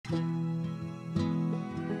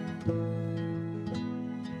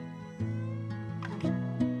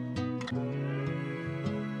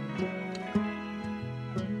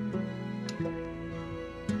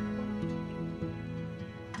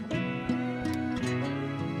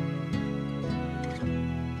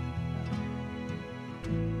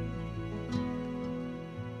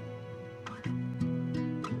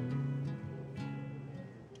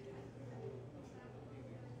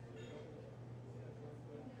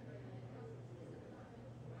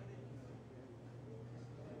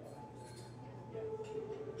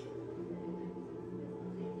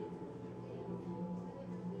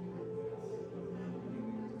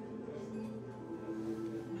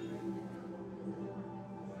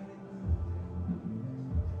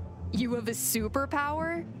You have a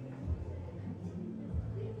superpower?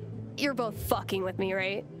 You're both fucking with me,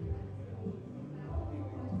 right?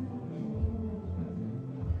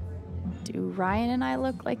 Do Ryan and I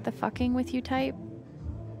look like the fucking with you type?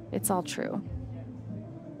 It's all true.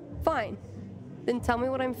 Fine. Then tell me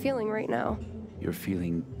what I'm feeling right now. You're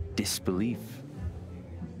feeling disbelief.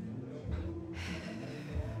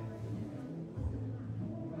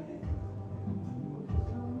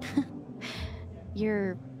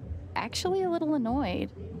 You're actually a little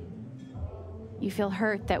annoyed. You feel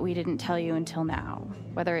hurt that we didn't tell you until now,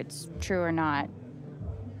 whether it's true or not.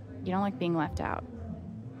 You don't like being left out.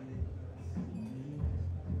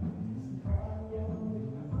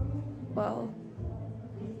 Well,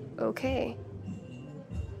 okay.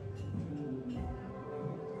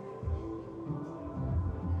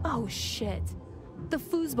 Oh shit. The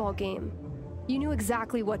foosball game. You knew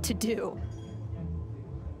exactly what to do.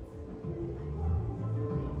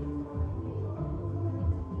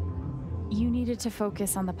 You needed to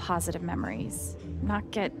focus on the positive memories, not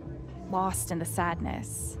get lost in the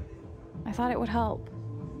sadness. I thought it would help.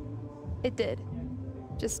 It did.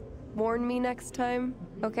 Just warn me next time,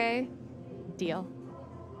 okay? Deal.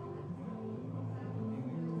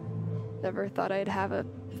 Never thought I'd have a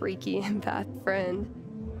freaky empath friend.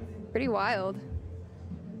 Pretty wild.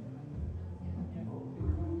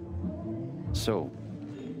 So,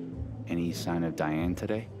 any sign of Diane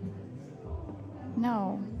today?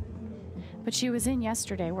 No. But she was in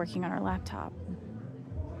yesterday working on her laptop.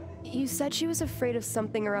 You said she was afraid of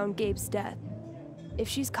something around Gabe's death. If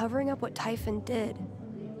she's covering up what Typhon did,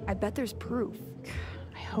 I bet there's proof.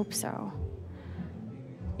 I hope so.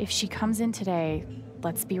 If she comes in today,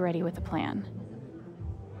 let's be ready with a plan.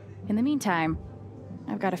 In the meantime,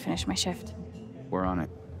 I've got to finish my shift. We're on it.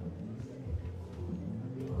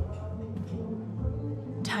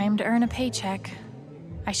 Time to earn a paycheck.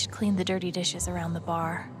 I should clean the dirty dishes around the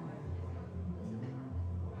bar.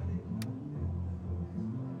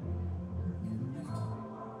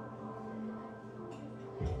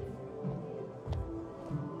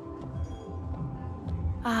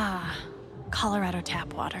 Ah, Colorado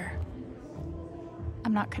tap water.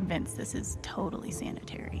 I'm not convinced this is totally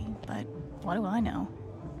sanitary, but what do I know?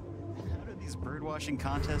 How do these birdwatching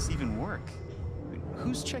contests even work?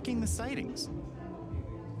 Who's checking the sightings?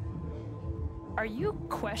 Are you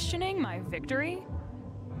questioning my victory?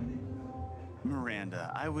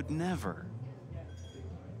 Miranda, I would never.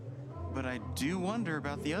 But I do wonder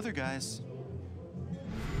about the other guys.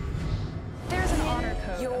 There's an honor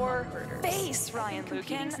code. Your among birders. face, Ryan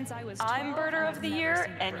Competing Lucan. since I was I'm 12, Birder of I've the never Year,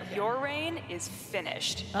 seen and her again. your reign is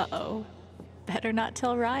finished. Uh-oh. Better not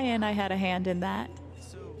tell Ryan I had a hand in that.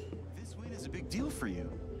 So, this win is a big deal for you.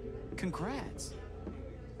 Congrats.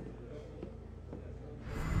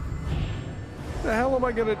 The hell am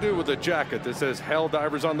I gonna do with a jacket that says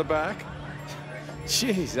Helldivers on the back?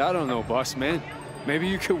 Jeez, I don't know, boss man. Maybe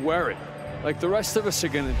you could wear it, like the rest of us are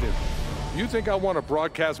gonna do. You think I want to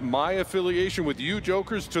broadcast my affiliation with you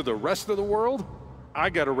jokers to the rest of the world? I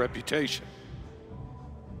got a reputation.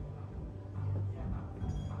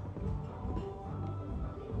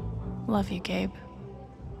 Love you, Gabe.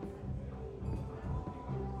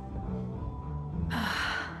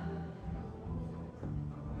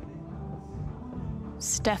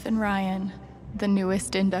 Steph and Ryan, the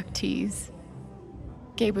newest inductees.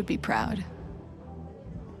 Gabe would be proud.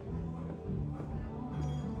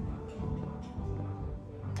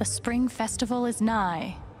 The spring festival is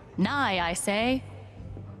nigh. Nigh, I say.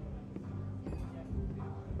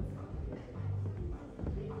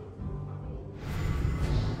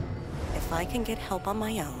 If I can get help on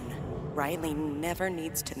my own, Riley never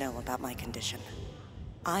needs to know about my condition.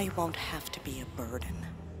 I won't have to be a burden.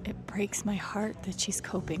 It breaks my heart that she's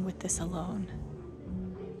coping with this alone.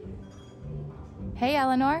 Hey,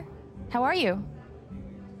 Eleanor. How are you?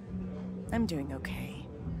 I'm doing okay.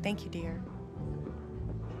 Thank you, dear.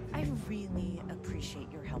 I really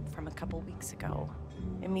appreciate your help from a couple weeks ago.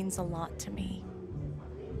 It means a lot to me.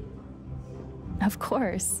 Of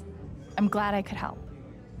course. I'm glad I could help.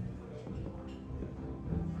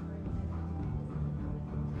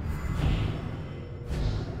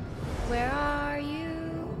 Where are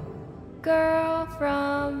you, girl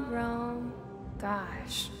from Rome?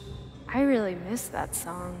 Gosh, I really miss that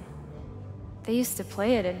song. They used to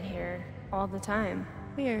play it in here all the time.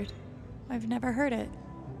 Weird. I've never heard it.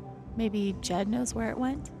 Maybe Jed knows where it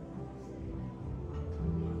went?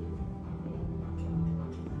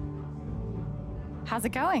 How's it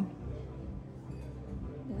going?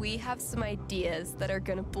 We have some ideas that are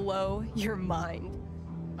gonna blow your mind.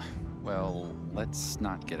 Well, let's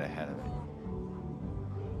not get ahead of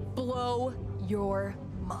it. Blow your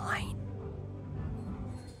mine.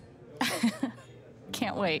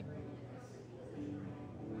 Can't wait.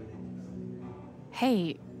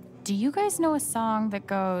 Hey, do you guys know a song that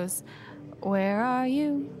goes, "Where are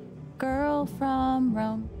you, girl from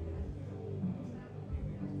Rome"?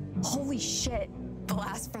 Holy shit.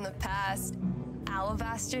 Blast from the past.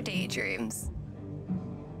 Alabaster Daydreams.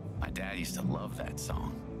 My dad used to love that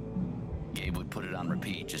song. Gabe would put it on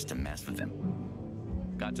repeat just to mess with him.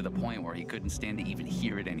 Got to the point where he couldn't stand to even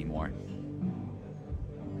hear it anymore.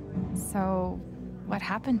 So, what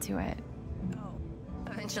happened to it?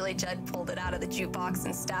 Eventually, Jed pulled it out of the jukebox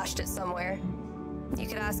and stashed it somewhere. You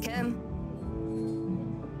could ask him.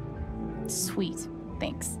 Sweet,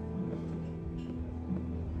 thanks.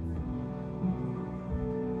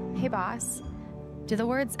 Hey, boss. Do the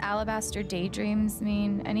words Alabaster Daydreams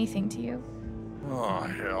mean anything to you? Oh,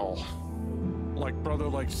 hell. Like brother,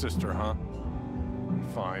 like sister, huh?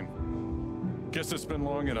 Fine. Guess it's been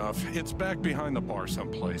long enough. It's back behind the bar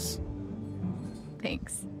someplace.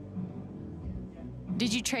 Thanks.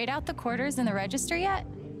 Did you trade out the quarters in the register yet?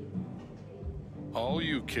 All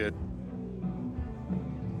you, kid.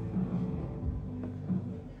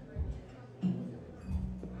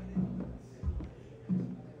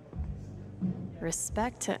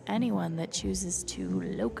 Respect to anyone that chooses to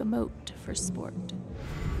locomote for sport.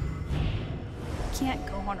 Can't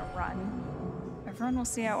go on a run. Everyone will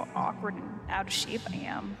see how awkward and out of shape I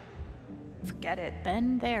am. Forget it.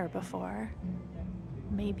 Been there before.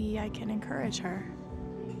 Maybe I can encourage her.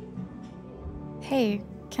 Hey,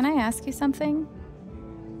 can I ask you something?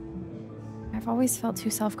 I've always felt too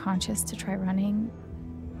self-conscious to try running.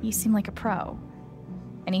 You seem like a pro.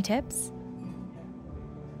 Any tips?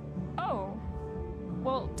 Oh.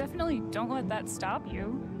 Well, definitely don't let that stop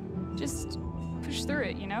you. Just push through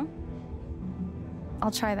it, you know?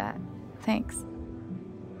 I'll try that. Thanks.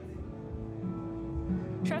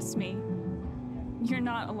 Trust me, you're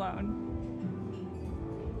not alone.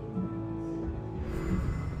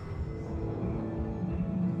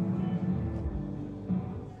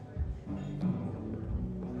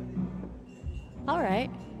 All right,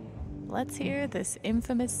 let's hear this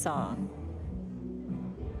infamous song.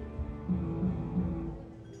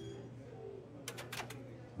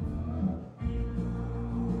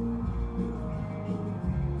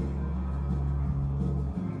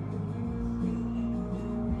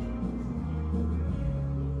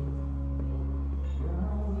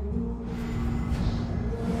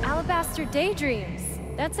 Alabaster Daydreams.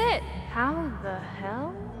 That's it. How the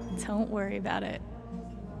hell? Don't worry about it.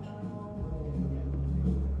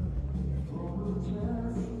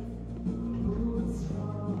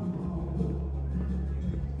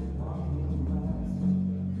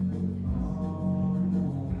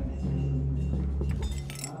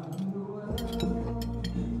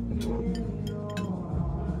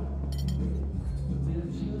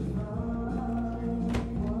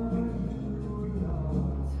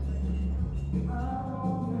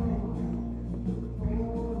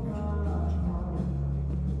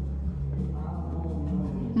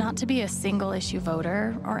 Not to be a single issue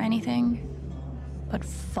voter or anything, but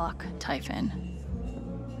fuck Typhon.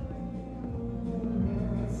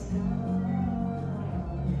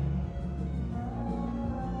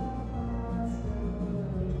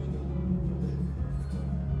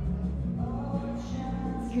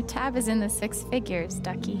 Your tab is in the 6 figures,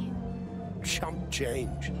 Ducky. Chump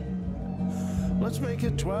change. Let's make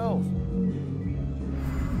it 12.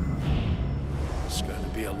 It's gonna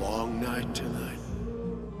be a long night tonight.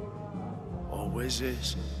 Always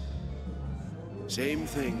is. Same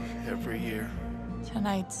thing every year.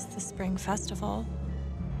 Tonight's the spring festival.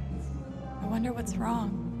 I wonder what's wrong.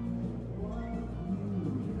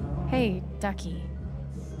 Hey, Ducky.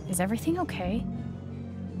 Is everything okay?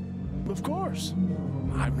 Of course.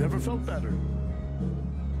 I've never felt better.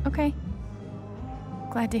 Okay.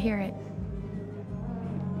 Glad to hear it.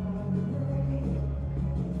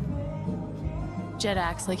 Jed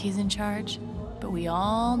acts like he's in charge, but we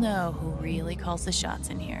all know who really calls the shots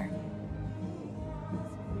in here.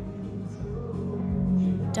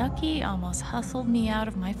 Ducky almost hustled me out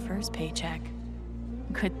of my first paycheck.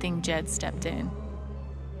 Good thing Jed stepped in.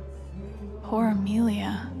 Poor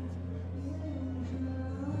Amelia.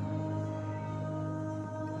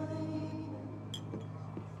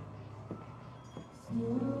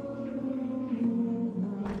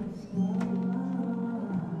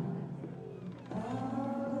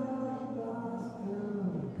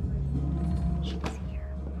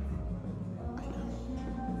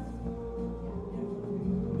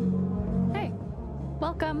 Hey,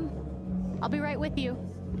 welcome. I'll be right with you.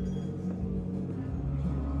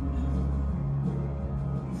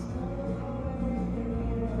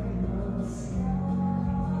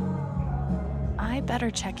 I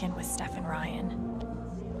better check in with Steph and Ryan.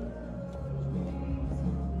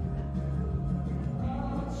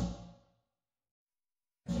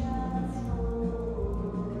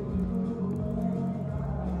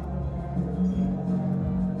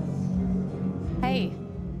 Hey,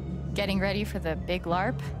 getting ready for the big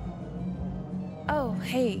LARP? Oh,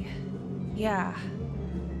 hey. Yeah.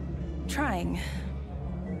 Trying.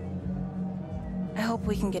 I hope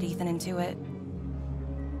we can get Ethan into it.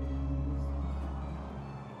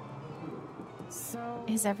 So...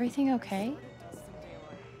 Is everything okay?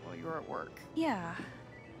 While you were at work. Yeah.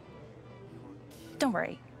 Don't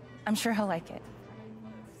worry. I'm sure he'll like it.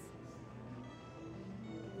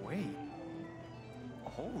 Wait.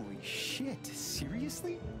 Holy shit,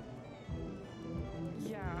 seriously?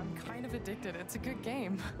 Yeah, I'm kind of addicted. It's a good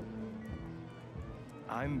game.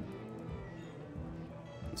 I'm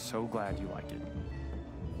so glad you like it.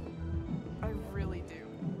 I really do.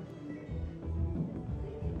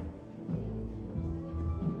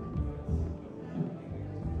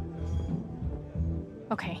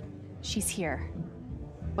 Okay, she's here.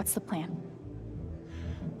 What's the plan?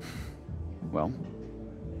 Well,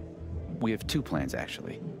 we have two plans,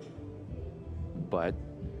 actually. But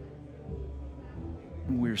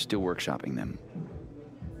we're still workshopping them.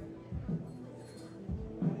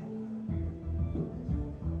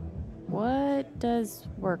 What does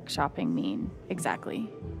workshopping mean, exactly?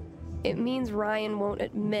 It means Ryan won't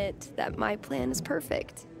admit that my plan is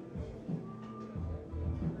perfect.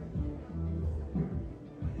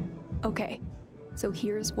 Okay, so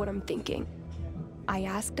here's what I'm thinking. I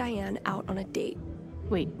asked Diane out on a date.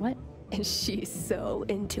 Wait, what? And she's so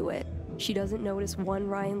into it. She doesn't notice one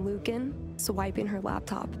Ryan Lucan swiping her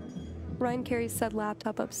laptop. Ryan carries said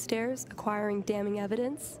laptop upstairs, acquiring damning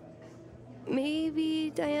evidence.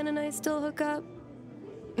 Maybe Diane and I still hook up?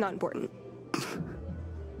 Not important.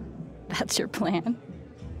 That's your plan?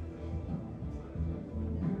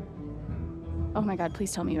 Oh my god,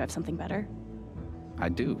 please tell me you have something better. I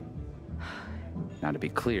do. Now, to be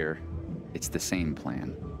clear, it's the same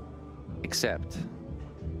plan. Except,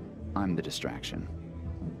 I'm the distraction.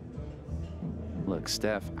 Look,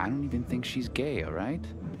 Steph, I don't even think she's gay, all right?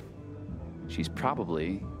 She's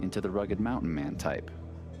probably into the rugged mountain man type.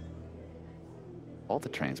 All the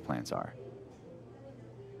transplants are.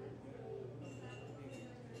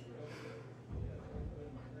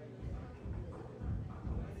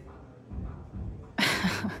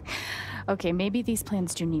 Okay, maybe these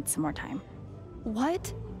plans do need some more time.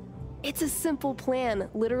 What? It's a simple plan,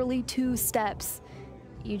 literally 2 steps.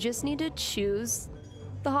 You just need to choose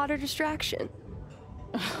the hotter distraction.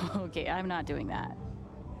 Okay, I'm not doing that.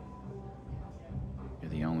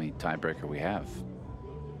 You're the only tiebreaker we have.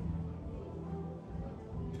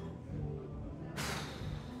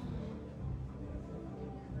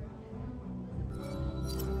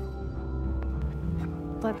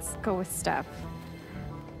 Let's go with Steph.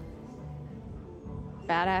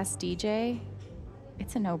 Badass DJ?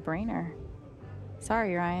 It's a no-brainer.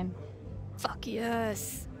 Sorry, Ryan. Fuck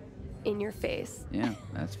yes. In your face. Yeah,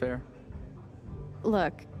 that's fair.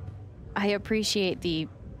 Look, I appreciate the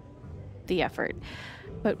effort,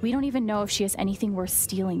 but we don't even know if she has anything worth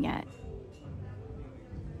stealing yet.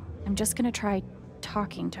 I'm just gonna try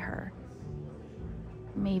talking to her.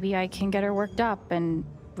 Maybe I can get her worked up and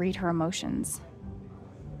read her emotions.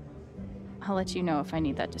 I'll let you know if I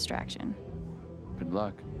need that distraction. Good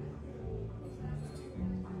luck.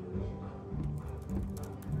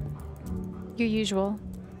 Your usual.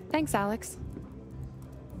 Thanks, Alex.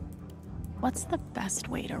 What's the best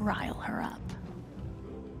way to rile her up?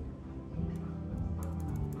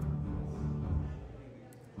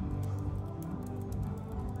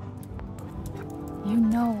 You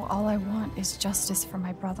know all I want is justice for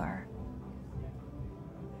my brother.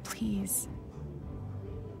 Please.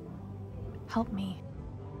 Help me.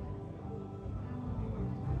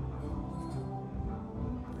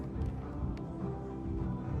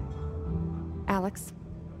 Alex,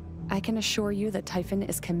 I can assure you that Typhon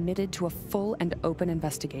is committed to a full and open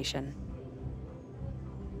investigation.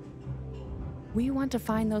 We want to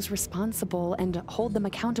find those responsible and hold them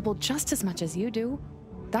accountable just as much as you do.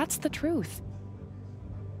 That's the truth.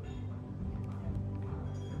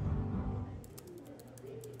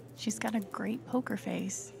 She's got a great poker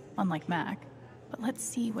face, unlike Mac, but let's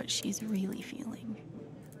see what she's really feeling.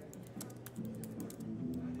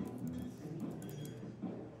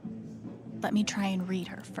 Let me try and read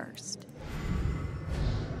her first.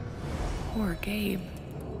 Poor Gabe.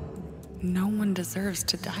 No one deserves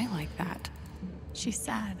to die like that. She's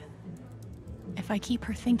sad. If I keep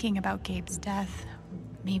her thinking about Gabe's death,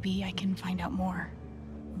 maybe I can find out more.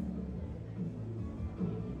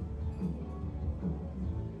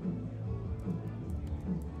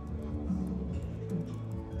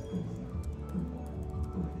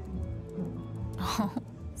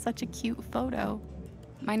 Such a cute photo.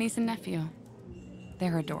 My niece and nephew.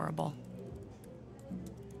 They're adorable.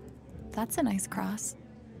 That's a nice cross.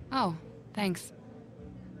 Oh, thanks.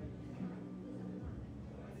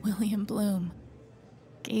 William Bloom.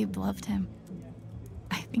 Gabe loved him.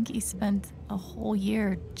 I think he spent a whole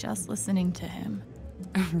year just listening to him.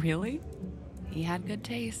 Really? He had good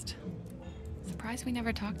taste. Surprised we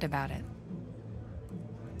never talked about it.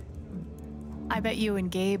 I bet you and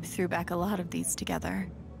Gabe threw back a lot of these together.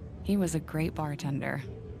 He was a great bartender.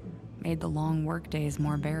 Made the long work days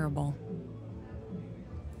more bearable.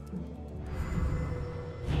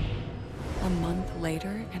 A month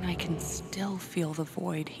later, and I can still feel the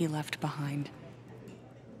void he left behind.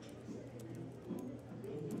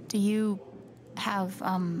 Do you have,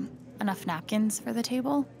 enough napkins for the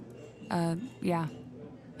table? Yeah.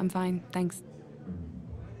 I'm fine, thanks.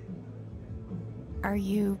 Are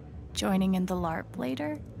you joining in the LARP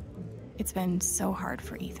later? It's been so hard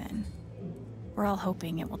for Ethan. We're all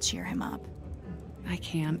hoping it will cheer him up. I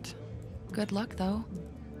can't. Good luck, though.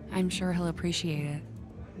 I'm sure he'll appreciate it.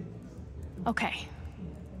 Okay.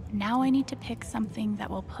 Now I need to pick something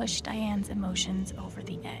that will push Diane's emotions over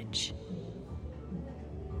the edge.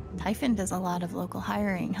 Typhon does a lot of local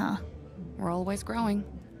hiring, huh? We're always growing.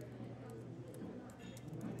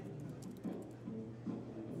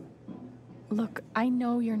 Look, I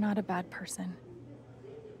know you're not a bad person.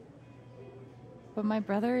 But my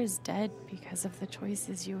brother is dead because of the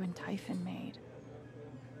choices you and Typhon made.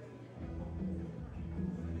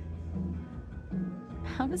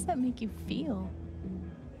 How does that make you feel?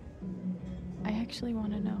 I actually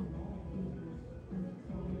want to know.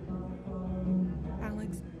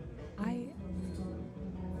 Alex,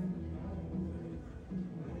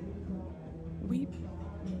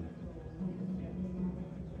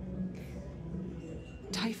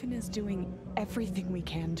 Typhon is doing everything we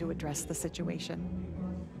can to address the situation.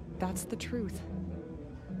 That's the truth.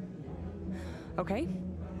 Okay?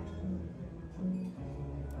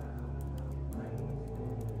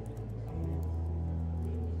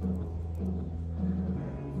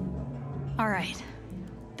 All right.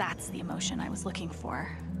 That's the emotion I was looking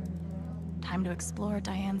for. Time to explore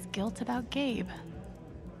Diane's guilt about Gabe.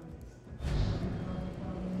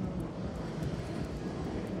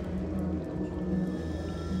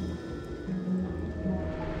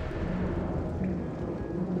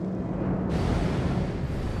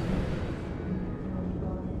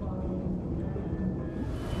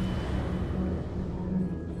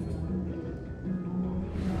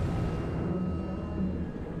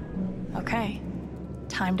 Okay,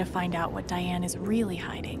 time to find out what Diane is really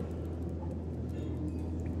hiding.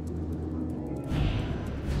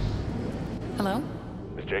 Hello?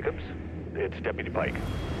 Miss Jacobs? It's Deputy Pike.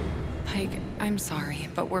 Pike, I'm sorry,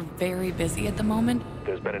 but we're very busy at the moment.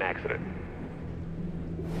 There's been an accident.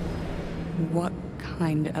 What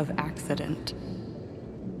kind of accident?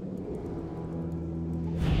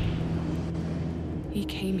 He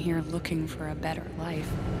came here looking for a better life,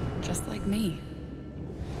 just like me.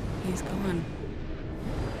 He's gone.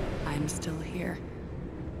 I'm still here.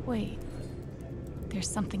 Wait, there's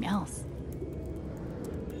something else.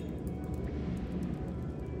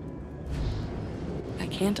 I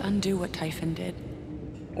can't undo what Typhon did,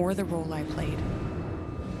 or the role I played.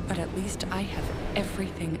 But at least I have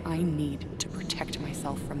everything I need to protect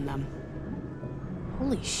myself from them.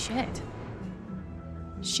 Holy shit.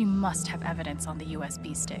 She must have evidence on the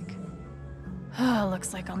USB stick.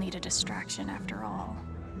 Looks like I'll need a distraction after all.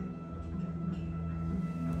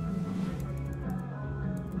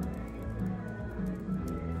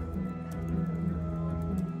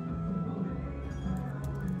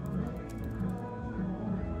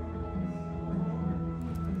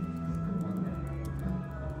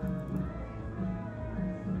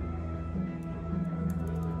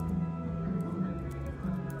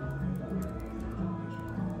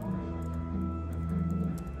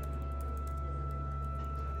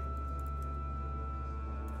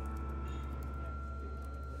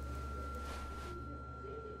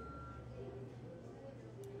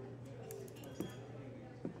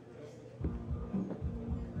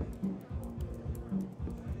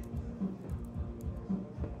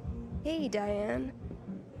 Hey, Diane.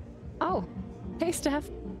 Oh, hey, Steph.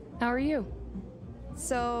 How are you?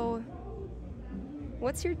 So,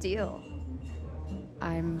 what's your deal?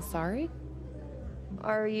 I'm sorry?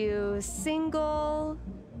 Are you single?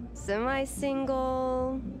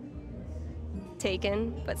 Semi-single?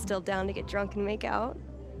 Taken, but still down to get drunk and make out?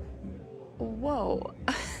 Whoa.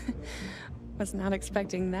 Was not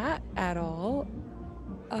expecting that at all.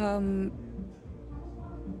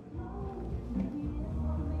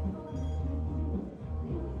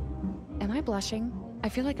 Am I blushing? I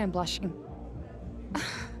feel like I'm blushing.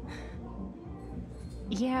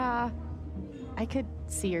 Yeah, I could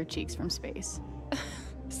see your cheeks from space.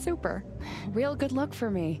 Super. Real good look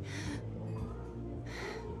for me.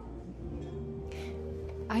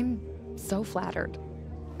 I'm so flattered.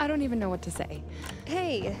 I don't even know what to say.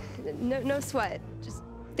 Hey, no sweat. Just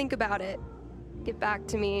think about it. Get back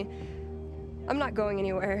to me. I'm not going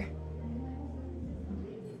anywhere.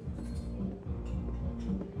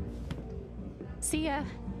 See ya.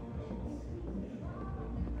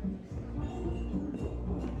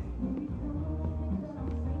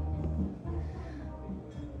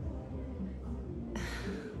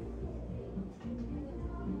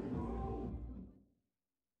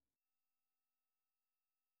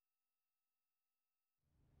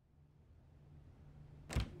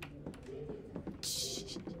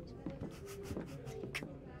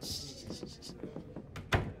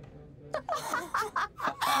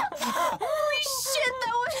 Holy shit,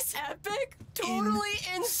 that was epic! Totally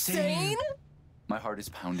insane! My heart is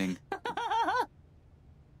pounding.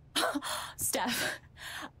 Steph,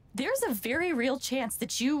 there's a very real chance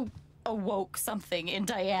that you awoke something in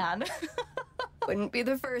Diane. Wouldn't be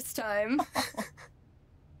the first time.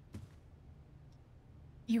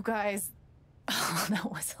 You guys, oh,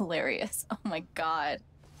 that was hilarious. Oh my god.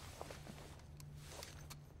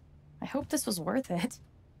 I hope this was worth it.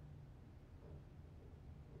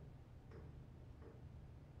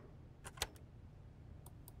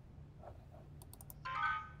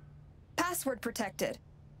 Password protected.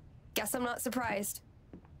 Guess I'm not surprised.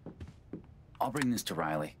 I'll bring this to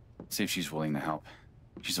Riley. See if she's willing to help.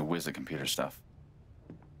 She's a whiz at computer stuff.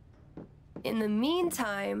 In the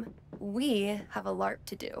meantime, we have a LARP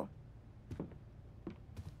to do.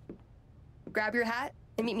 Grab your hat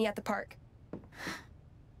and meet me at the park.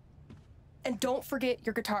 And don't forget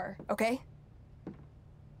your guitar, okay?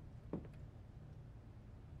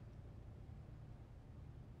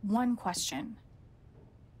 One question.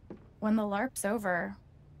 When the LARP's over,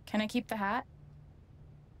 can I keep the hat?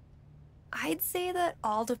 I'd say that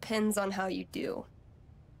all depends on how you do.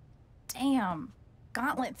 Damn.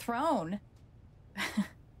 Gauntlet thrown.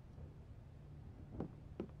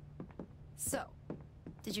 So,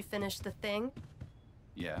 did you finish the thing?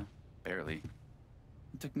 Yeah, barely.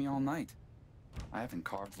 It took me all night. I haven't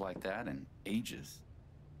carved like that in ages.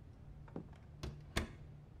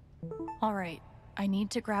 All right. I need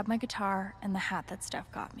to grab my guitar and the hat that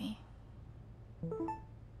Steph got me.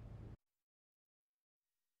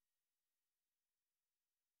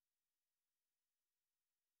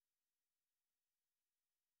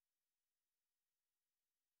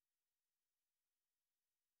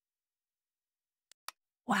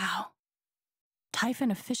 Wow. Typhon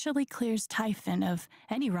officially clears Typhon of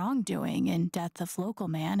any wrongdoing in death of local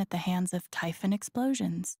man at the hands of Typhon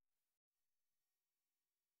explosions.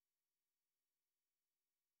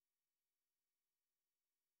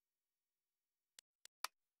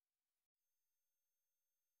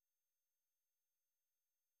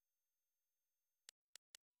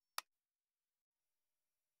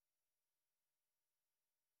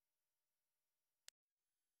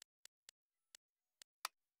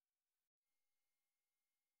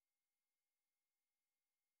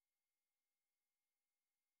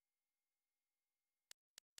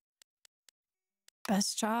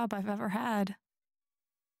 Best job I've ever had.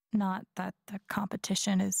 Not that the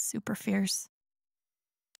competition is super fierce.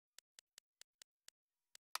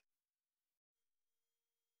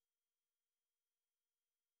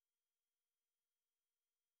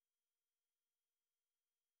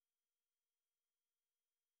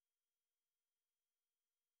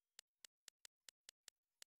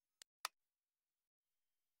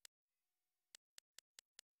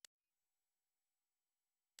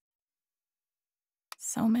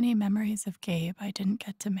 So many memories of Gabe I didn't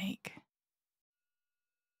get to make.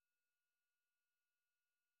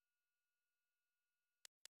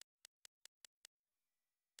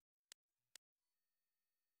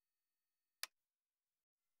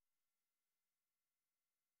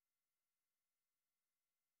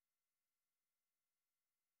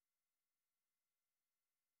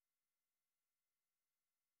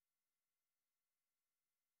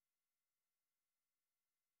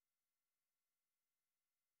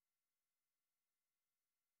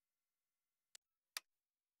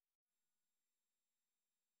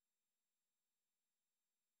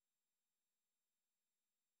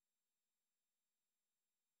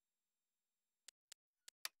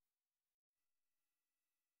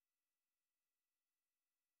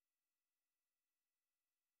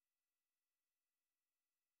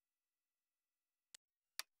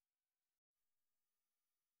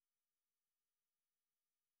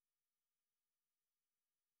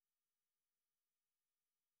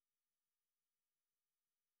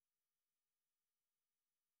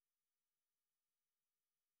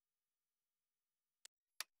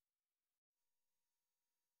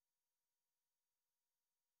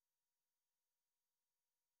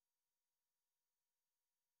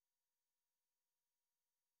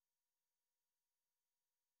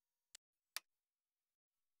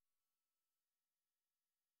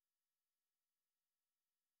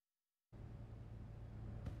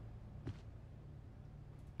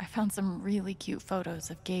 found some really cute photos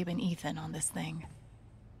of Gabe and Ethan on this thing.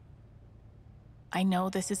 I know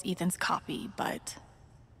this is Ethan's copy, but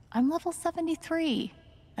I'm level 73,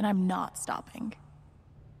 and I'm not stopping.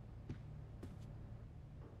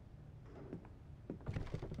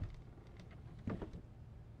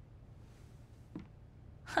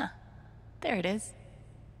 Huh. There it is.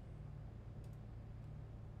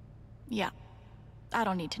 Yeah. I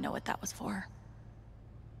don't need to know what that was for.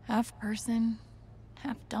 Half person,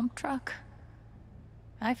 half dump truck.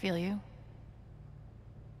 I feel you.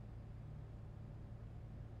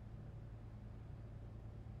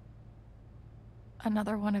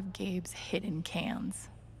 Another one of Gabe's hidden cans.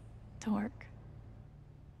 Dork.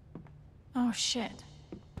 Oh shit.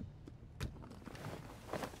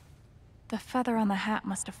 The feather on the hat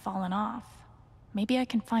must have fallen off. Maybe I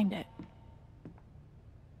can find it.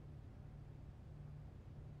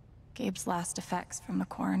 Gabe's last effects from the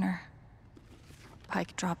coroner.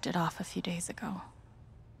 Pike dropped it off a few days ago.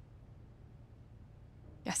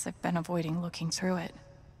 Guess I've been avoiding looking through it.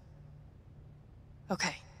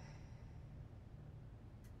 Okay.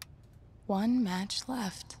 One match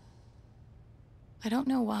left. I don't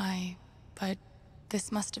know why, but this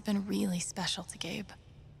must have been really special to Gabe.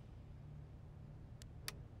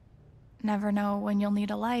 Never know when you'll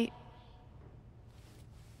need a light.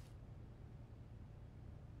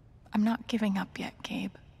 I'm not giving up yet,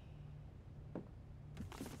 Gabe.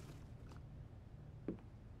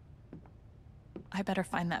 I better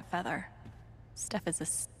find that feather. Steph is a...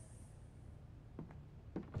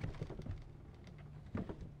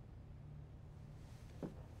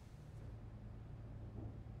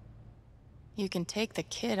 You can take the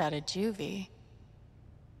kid out of juvie.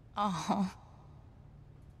 Oh.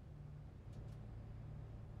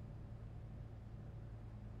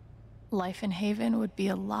 Life in Haven would be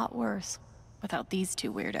a lot worse without these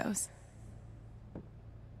two weirdos.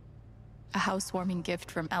 A housewarming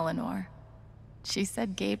gift from Eleanor. She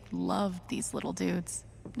said Gabe loved these little dudes.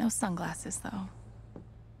 No sunglasses, though.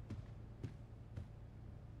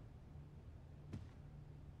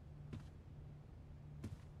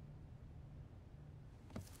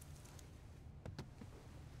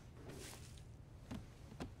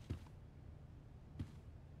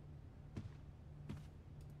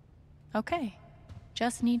 Okay,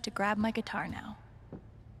 just need to grab my guitar now.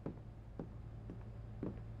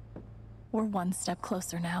 We're one step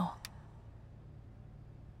closer now.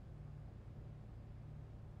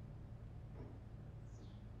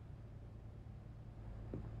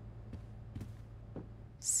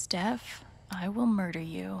 Steph, I will murder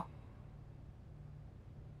you.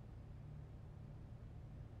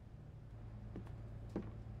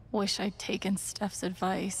 Wish I'd taken Steph's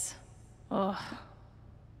advice. Ugh.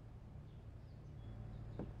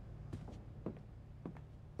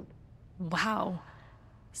 Wow.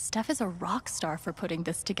 Steph is a rock star for putting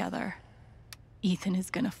this together. Ethan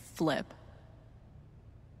is gonna flip.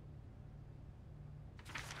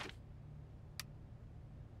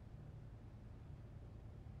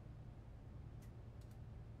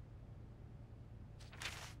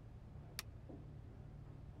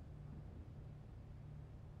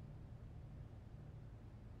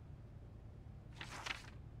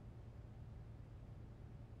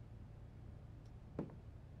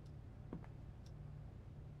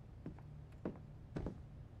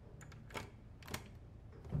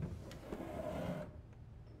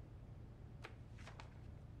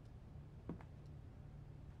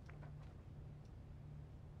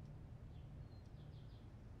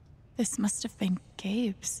 This must have been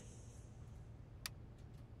Gabe's.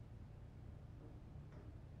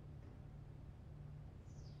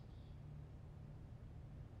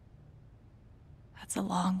 That's a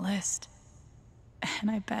long list, and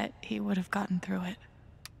I bet he would have gotten through it.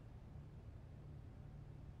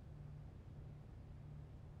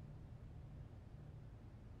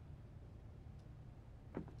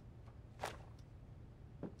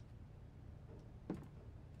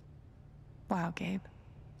 Wow, Gabe.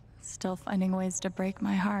 Still finding ways to break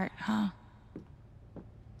my heart, huh?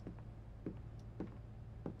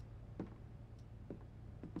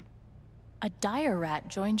 A dire rat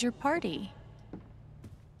joined your party.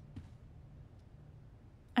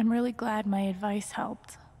 I'm really glad my advice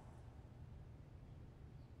helped.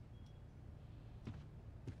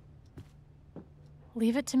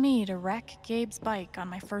 Leave it to me to wreck Gabe's bike on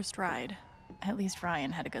my first ride. At least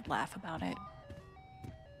Ryan had a good laugh about it.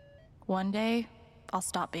 One day, I'll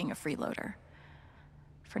stop being a freeloader.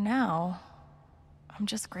 For now, I'm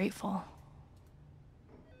just grateful.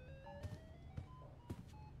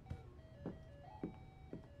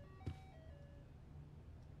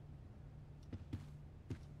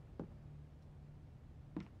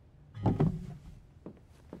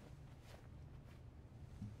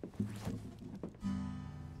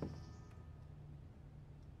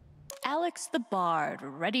 Alex the Bard,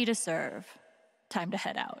 ready to serve. Time to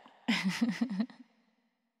head out.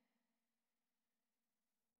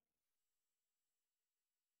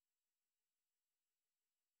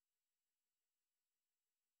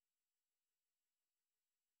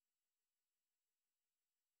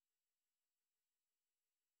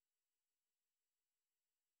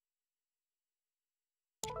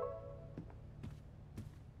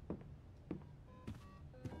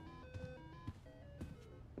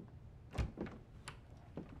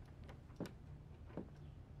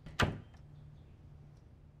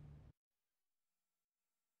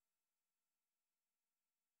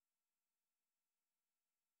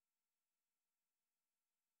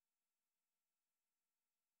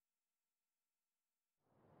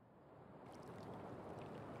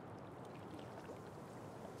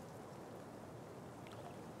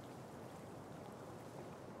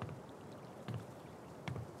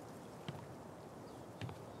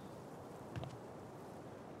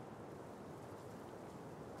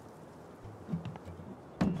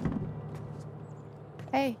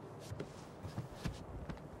 Hey.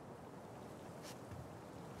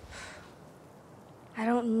 I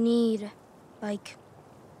don't need, like,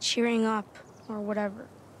 cheering up or whatever.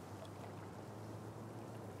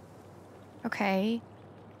 Okay.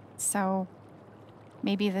 So,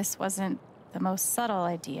 maybe this wasn't the most subtle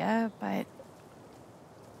idea, but...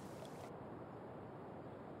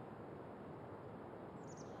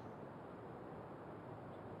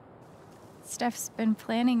 Steph's been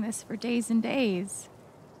planning this for days and days.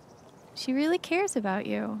 She really cares about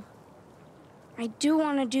you. I do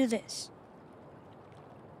want to do this.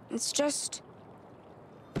 It's just...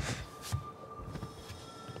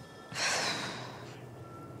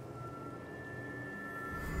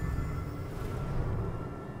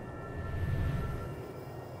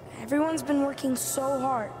 Everyone's been working so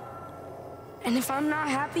hard. And if I'm not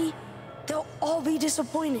happy, they'll all be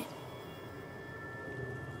disappointed.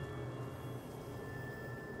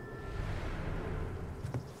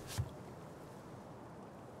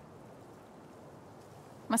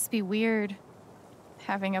 Must be weird,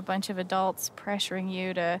 having a bunch of adults pressuring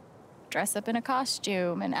you to dress up in a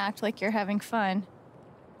costume and act like you're having fun.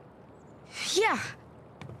 Yeah,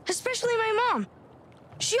 especially my mom.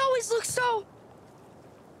 She always looks so...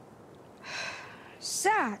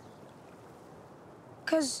 sad.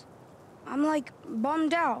 'Cause I'm, like,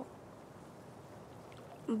 bummed out.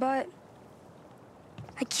 But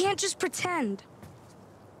I can't just pretend.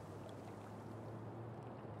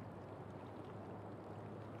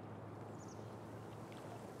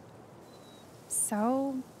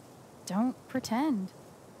 So, don't pretend.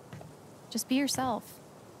 Just be yourself.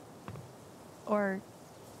 Or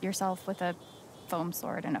yourself with a foam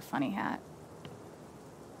sword and a funny hat.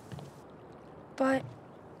 But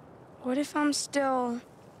what if I'm still,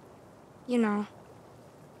 you know,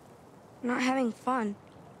 not having fun?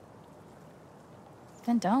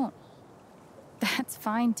 Then don't. That's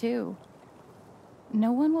fine too.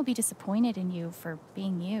 No one will be disappointed in you for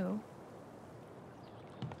being you.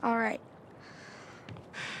 All right.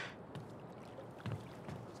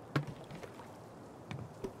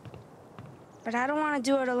 But I don't want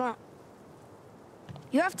to do it alone.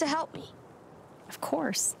 You have to help me. Of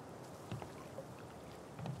course.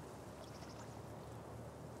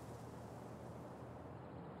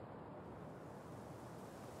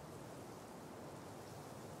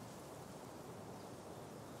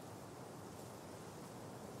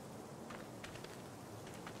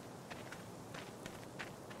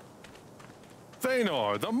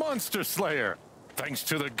 Thanor, the Monster Slayer! Thanks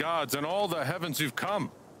to the gods and all the heavens you've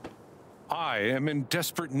come. I am in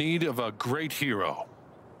desperate need of a great hero.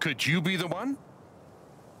 Could you be the one?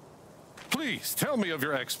 Please, tell me of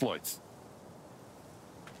your exploits.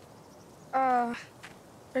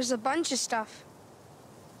 There's a bunch of stuff.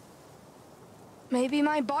 Maybe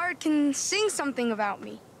my bard can sing something about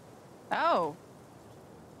me. Oh.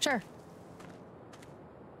 Sure.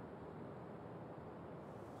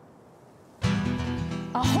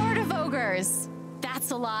 A horde of ogres!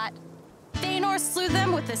 That's a lot. Thanor slew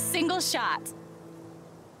them with a single shot.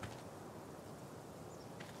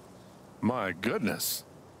 My goodness.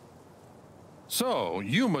 So,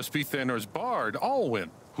 you must be Thanor's bard, Alwyn,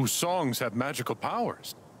 whose songs have magical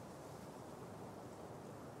powers.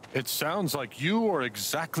 It sounds like you are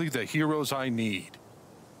exactly the heroes I need.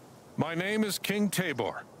 My name is King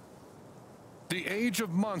Tabor. The age of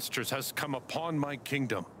monsters has come upon my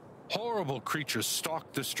kingdom. Horrible creatures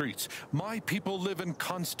stalk the streets. My people live in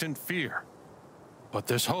constant fear. But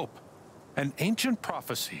there's hope. An ancient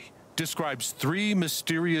prophecy describes 3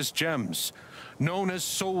 mysterious gems, known as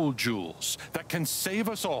soul jewels, that can save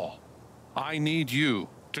us all. I need you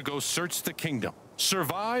to go search the kingdom,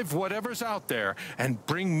 survive whatever's out there, and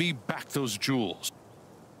bring me back those jewels.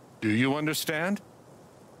 Do you understand?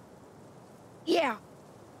 Yeah.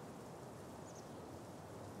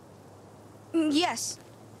 Yes.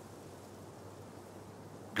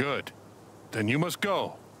 Good. Then you must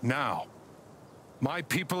go, now. My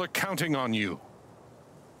people are counting on you.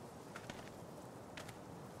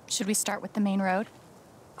 Should we start with the main road?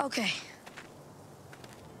 Okay.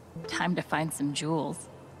 Time to find some jewels.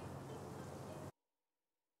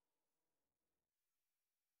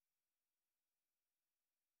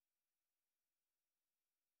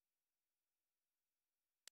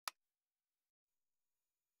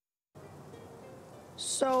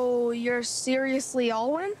 So, you're seriously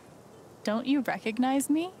Alwyn? Don't you recognize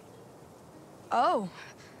me? Oh,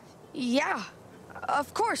 yeah,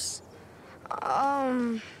 of course.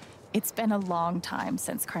 It's been a long time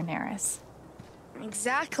since Carnaris.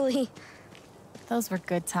 Exactly. Those were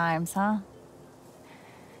good times, huh?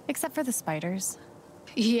 Except for the spiders.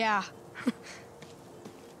 Yeah.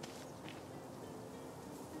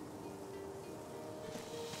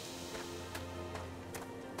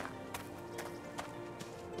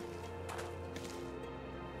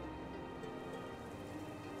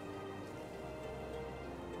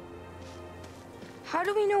 How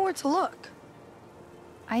do we know where to look?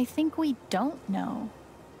 I think we don't know.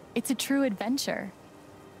 It's a true adventure.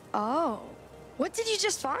 Oh. What did you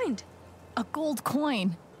just find? A gold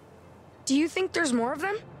coin. Do you think there's more of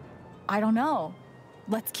them? I don't know.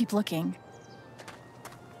 Let's keep looking.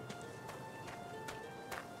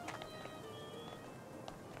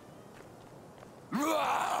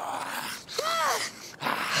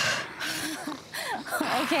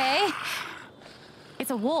 Okay.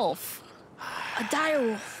 It's a wolf. A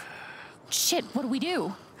direwolf. Shit, what do we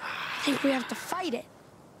do? I think we have to fight it.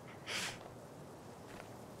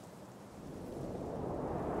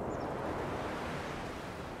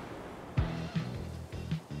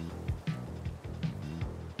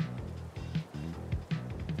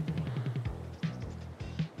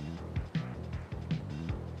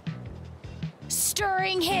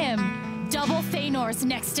 Stirring him. Double Thanor's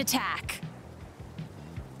next attack.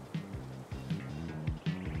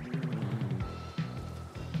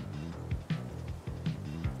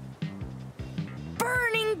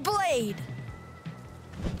 Burning Blade.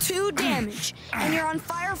 2 damage, and you're on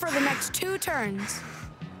fire for the next 2 turns.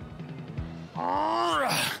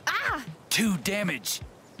 Ah! 2 damage.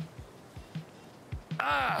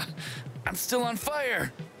 Ah! I'm still on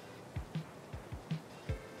fire.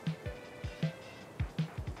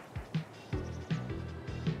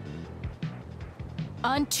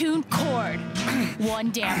 Untuned cord.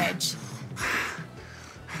 1 damage.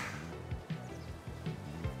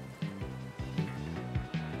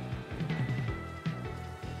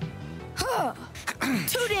 Huh.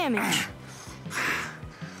 2 damage.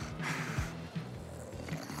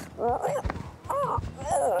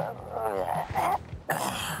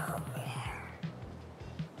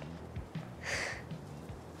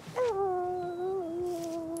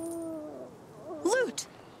 Loot.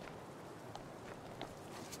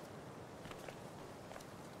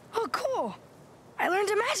 Oh, cool. I learned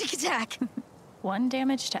a magic attack. 1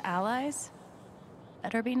 damage to allies?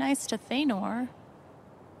 Better be nice to Thanor.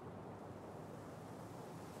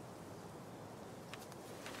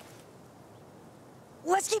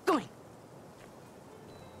 Let's keep going.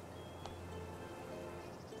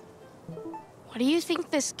 What do you think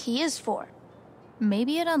this key is for?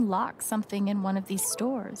 Maybe it unlocks something in one of these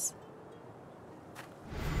stores.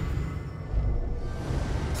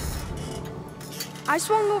 I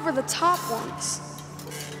swung over the top once.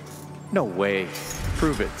 No way.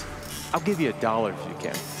 Prove it. I'll give you $1 if you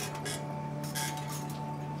can.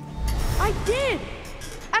 I did!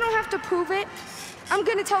 I don't have to prove it. I'm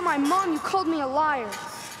gonna tell my mom you called me a liar.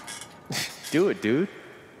 Do it, dude.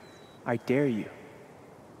 I dare you.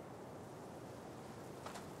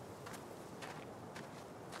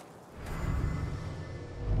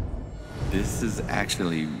 This is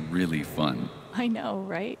actually really fun. I know,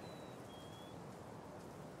 right?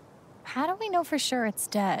 How do we know for sure it's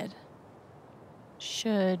dead?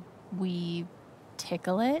 Should we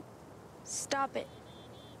tickle it? Stop it.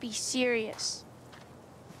 Be serious.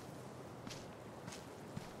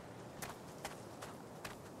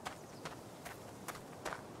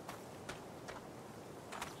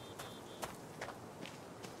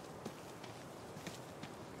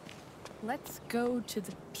 Let's go to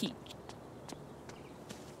the peak.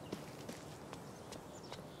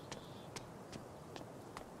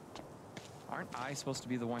 Aren't I supposed to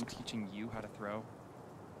be the one teaching you how to throw?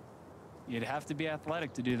 You'd have to be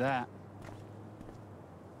athletic to do that.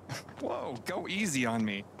 Whoa, go easy on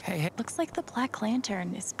me. Hey. Looks like the Black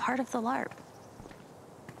Lantern is part of the LARP.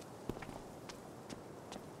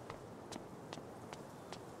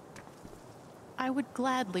 I would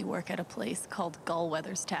gladly work at a place called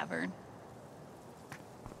Gullweather's Tavern.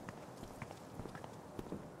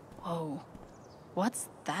 Whoa, what's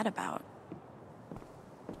that about?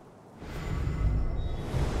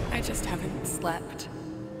 I just haven't slept.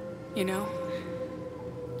 You know?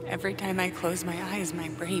 Every time I close my eyes, my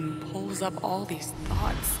brain pulls up all these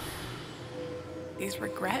thoughts, these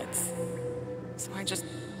regrets. So I just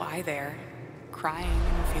lie there, crying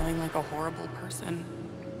and feeling like a horrible person.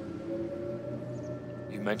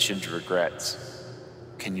 You mentioned regrets.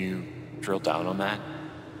 Can you drill down on that?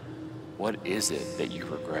 What is it that you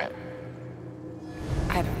regret?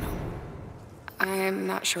 I don't know. I'm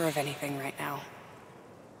not sure of anything right now.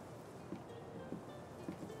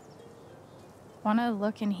 Wanna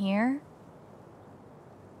look in here?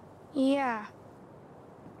 Yeah.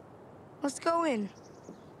 Let's go in.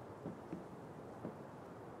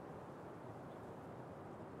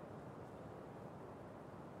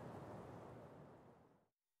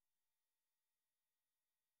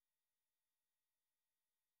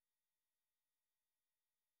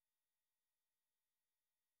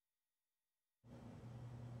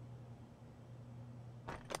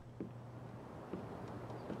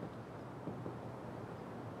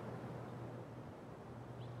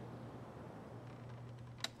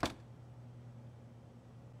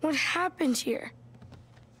 What happened here?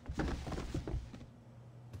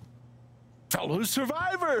 Fellow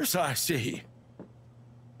survivors, I see.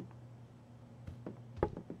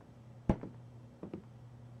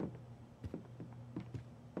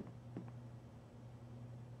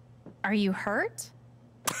 Are you hurt?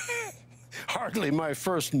 Hardly my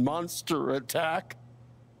first monster attack.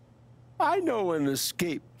 I know an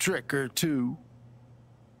escape trick or two.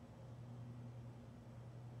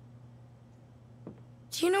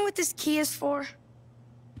 Do you know what this key is for?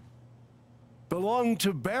 Belonged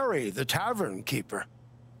to Barry, the tavern keeper.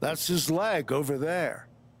 That's his leg over there.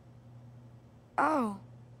 Oh.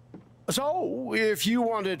 So, if you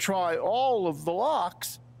want to try all of the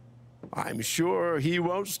locks, I'm sure he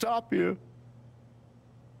won't stop you.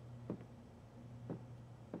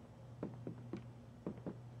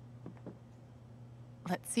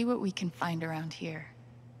 Let's see what we can find around here.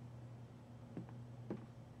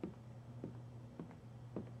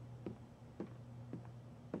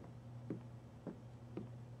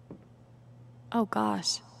 Oh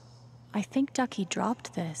gosh, I think Ducky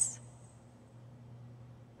dropped this.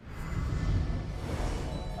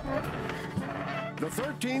 The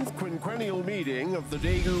 13th quinquennial meeting of the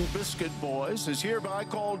Daegu Biscuit Boys is hereby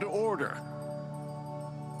called to order.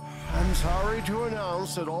 I'm sorry to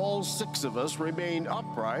announce that all 6 of us remain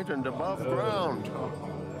upright and above ground.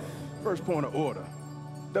 First point of order.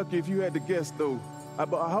 Ducky, if you had to guess, though,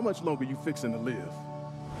 about how much longer you fixing to live?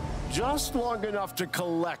 Just long enough to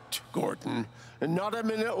collect, Gordon, and not a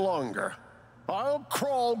minute longer. I'll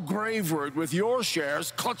crawl graveward with your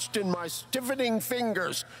shares clutched in my stiffening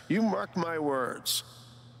fingers. You mark my words.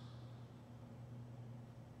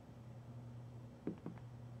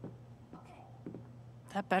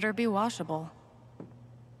 That better be washable.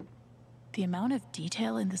 The amount of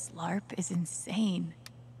detail in this LARP is insane.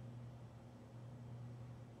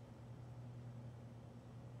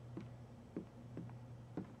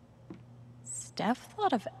 Steph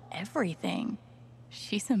thought of everything.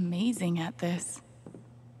 She's amazing at this.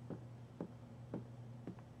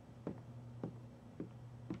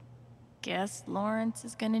 Guess Lawrence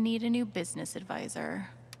is gonna need a new business advisor.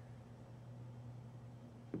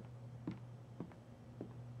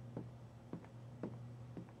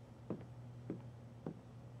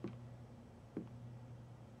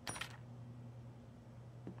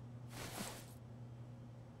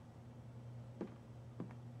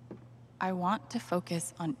 I want to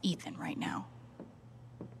focus on Ethan right now.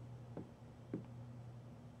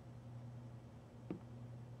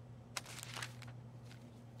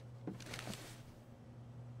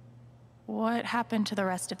 What happened to the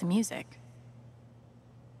rest of the music?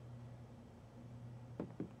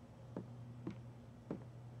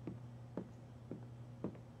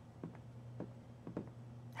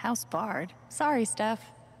 House barred. Sorry,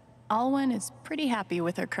 Steph. Alwyn is pretty happy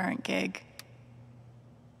with her current gig.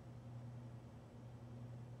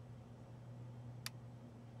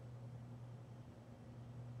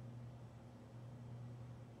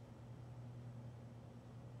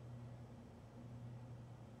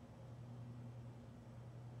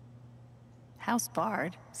 House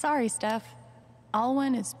barred. Sorry, Steph.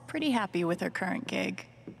 Alwyn is pretty happy with her current gig.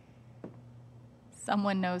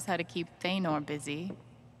 Someone knows how to keep Thanor busy.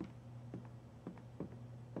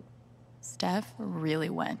 Steph really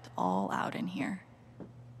went all out in here.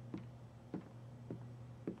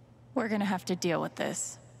 We're gonna have to deal with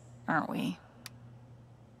this, aren't we?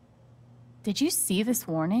 Did you see this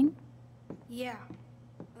warning? Yeah,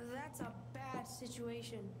 that's a bad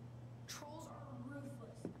situation. Trolls are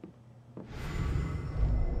ruthless.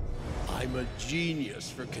 I'm a genius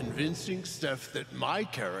for convincing Steph that my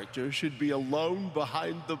character should be alone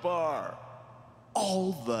behind the bar.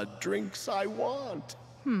 All the drinks I want.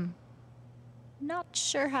 Not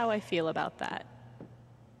sure how I feel about that.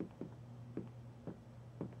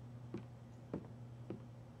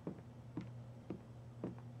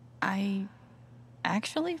 I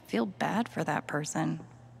actually feel bad for that person.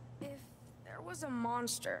 If there was a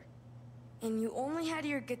monster and you only had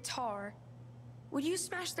your guitar, would you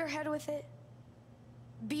smash their head with it?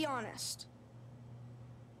 Be honest.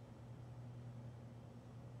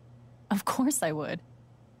 Of course I would.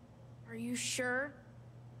 Are you sure?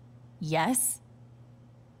 Yes?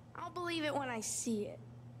 I'll believe it when I see it.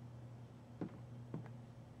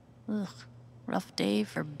 Ugh, rough day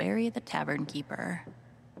for Barry the Tavern Keeper.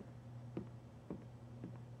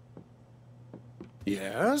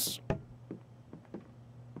 Yes?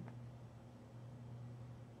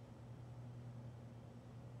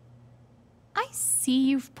 I see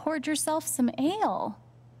you've poured yourself some ale.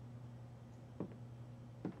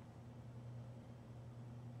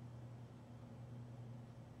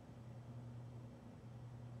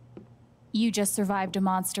 You just survived a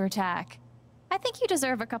monster attack. I think you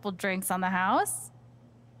deserve a couple drinks on the house.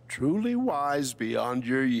 Truly wise beyond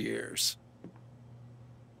your years.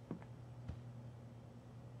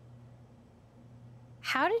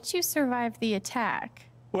 How did you survive the attack?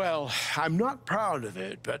 Well, I'm not proud of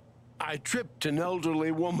it, but I tripped an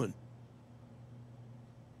elderly woman.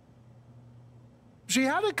 She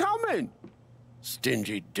had it coming.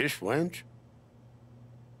 Stingy dishwench.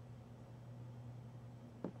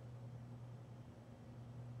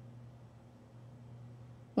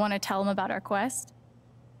 Want to tell him about our quest?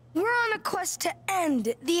 We're on a quest to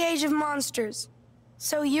end the Age of Monsters.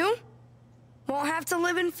 So you won't have to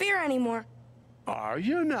live in fear anymore. Are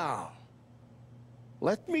you now?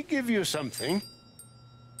 Let me give you something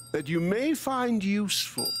that you may find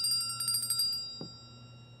useful.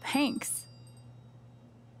 Thanks.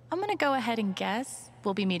 I'm gonna go ahead and guess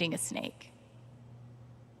we'll be meeting a snake.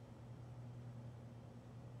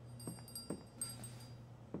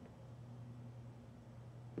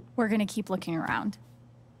 We're gonna keep looking around.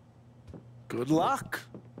 Good luck.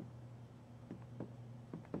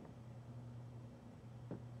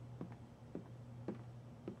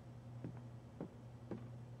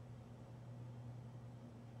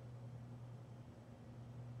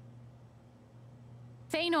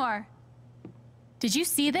 Feanor, did you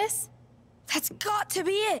see this? That's got to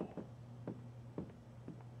be it.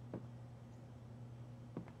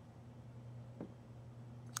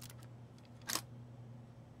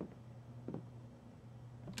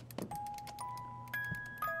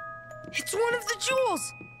 It's one of the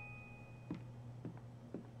jewels.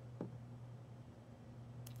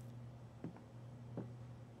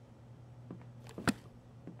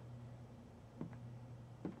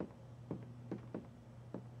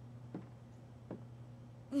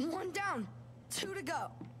 One down, 2 to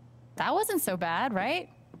go. That wasn't so bad, right?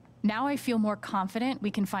 Now I feel more confident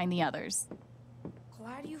we can find the others.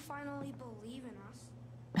 Glad you finally believe in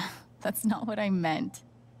us. That's not what I meant.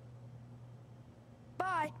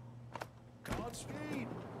 Bye. Godspeed.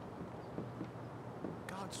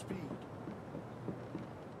 Godspeed.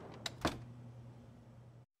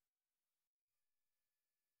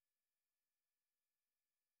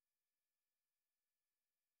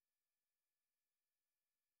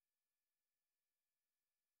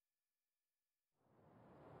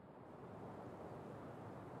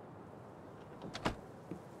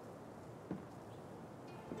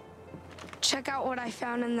 Check out what I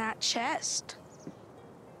found in that chest.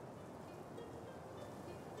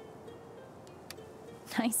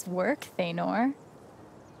 Nice work, Feanor.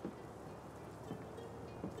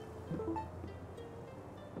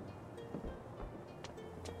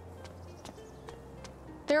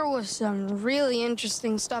 There was some really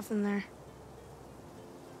interesting stuff in there.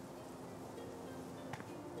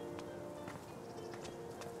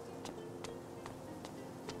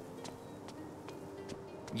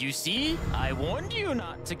 You see? I warned you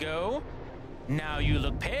not to go. Now you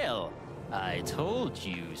look pale. I told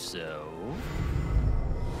you so.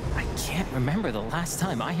 I can't remember the last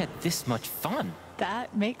time I had this much fun.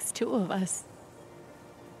 That makes 2 of us.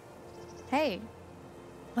 Hey,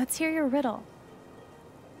 let's hear your riddle.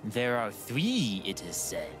 There are 3, it is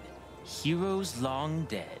said. Heroes long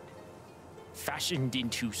dead. fashioned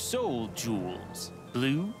into soul jewels,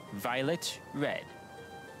 blue, violet, red.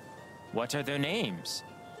 What are their names?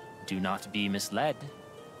 Do not be misled.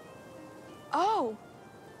 Oh,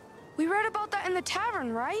 we read about that in the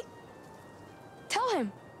tavern, right? Tell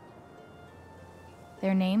him.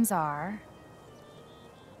 Their names are...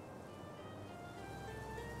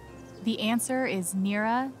 The answer is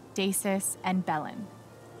Nira, Dacis, and Belen.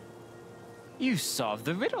 You solved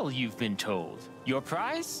the riddle you've been told. Your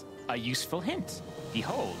prize? A useful hint.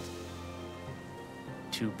 Behold.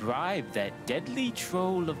 To bribe that deadly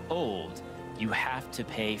troll of old, you have to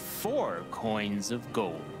pay 4 coins of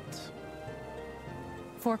gold.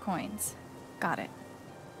 4 coins. Got it.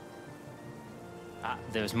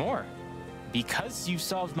 There's more. Because you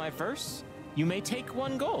solved my verse, you may take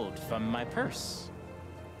 1 gold from my purse.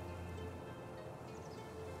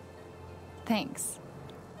 Thanks.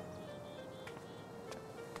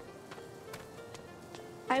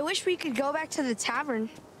 I wish we could go back to the tavern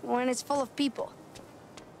when it's full of people.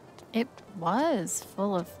 It was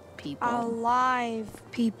full of people. Alive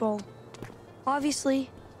people. Obviously.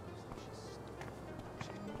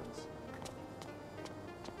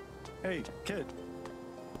 Hey, kid.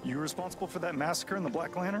 You responsible for that massacre in the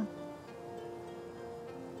Black Lantern?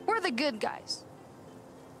 We're the good guys.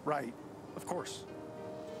 Right. Of course.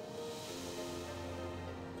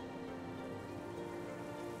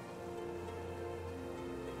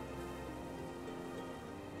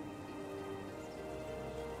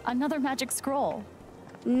 Another magic scroll.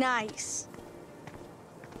 Nice.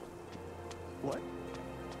 What?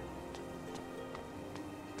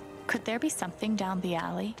 Could there be something down the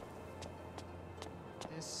alley?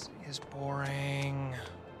 This is boring.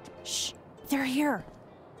 Shh, they're here.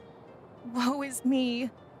 Woe is me.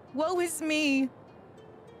 Woe is me.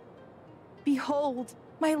 Behold,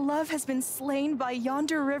 my love has been slain by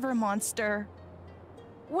yonder river monster.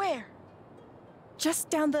 Where? Just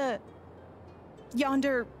down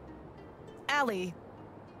yonder alley.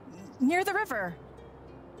 Near the river.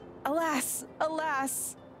 Alas,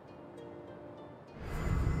 alas.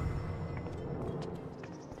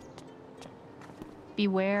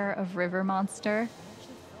 Beware of river monster.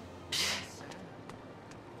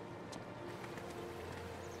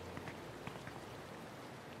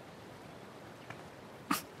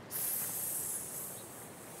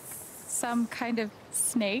 Some kind of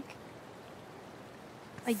snake?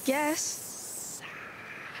 I guess.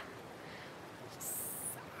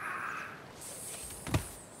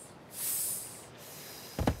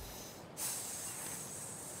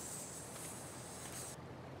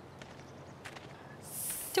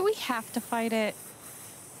 Do we have to fight it?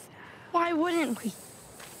 Why wouldn't we?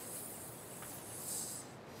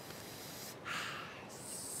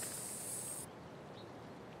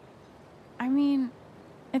 I mean,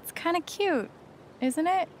 it's kind of cute, isn't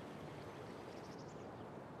it?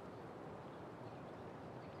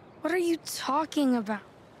 What are you talking about?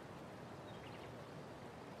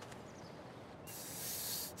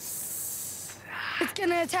 It's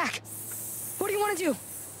gonna attack. What do you want to do?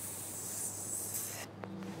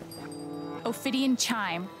 Ophidian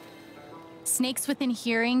chime. Snakes within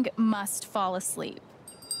hearing must fall asleep.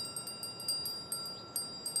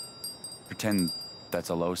 Pretend that's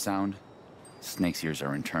a low sound. Snake's ears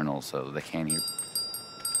are internal, so they can't hear.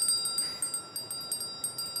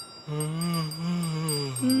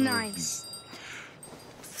 Nice.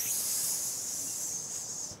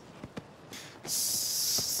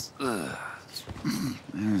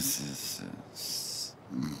 This is.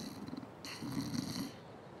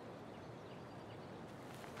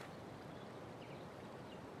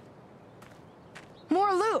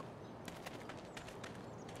 More loot.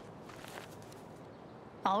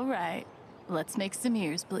 All right, let's make some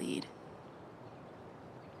ears bleed.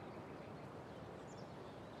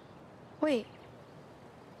 Wait.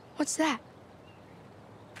 What's that?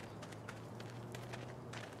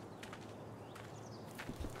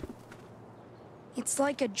 It's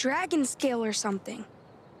like a dragon scale or something.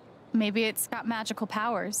 Maybe it's got magical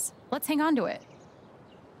powers. Let's hang on to it.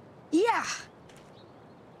 Yeah.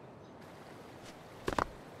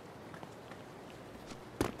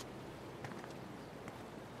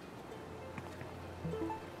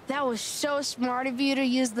 That was so smart of you to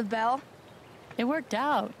use the bell. It worked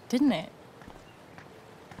out, didn't it?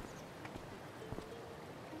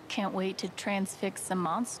 Can't wait to transfix some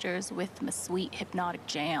monsters with my sweet hypnotic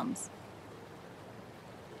jams.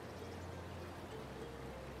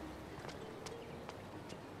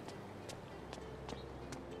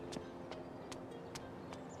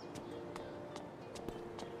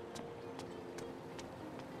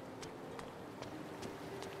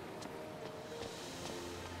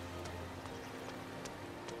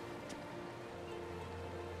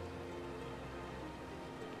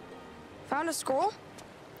 found a scroll?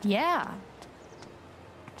 Yeah.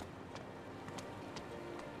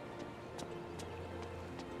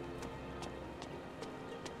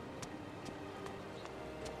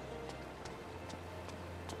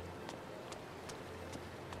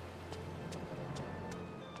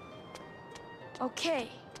 Okay.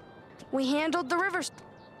 We handled the river.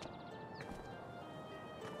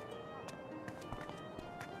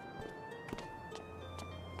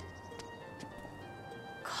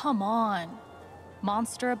 Come on.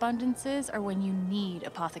 Monster abundances are when you need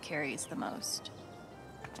apothecaries the most.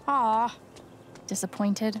 Aw.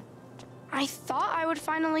 Disappointed? I thought I would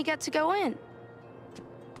finally get to go in.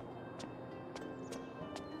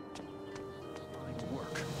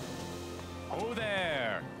 Oh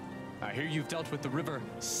there! I hear you've dealt with the river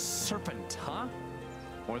serpent, huh?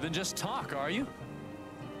 More than just talk, are you?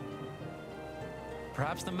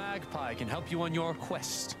 Perhaps the magpie can help you on your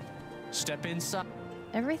quest. Step inside.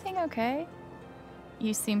 Everything okay?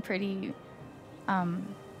 You seem pretty,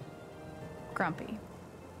 grumpy.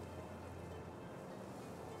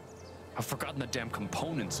 I've forgotten the damn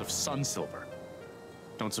components of sun silver.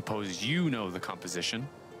 Don't suppose you know the composition?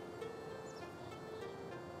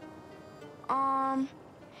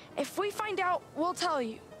 If we find out, we'll tell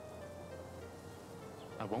you.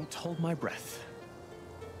 I won't hold my breath.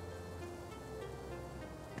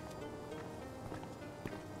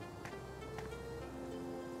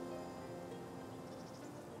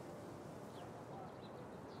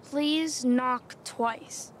 Please knock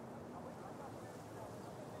twice.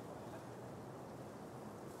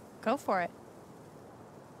 Go for it.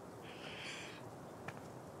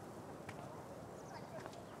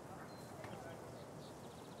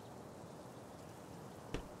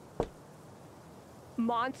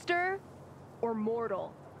 Monster or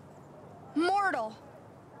mortal? Mortal.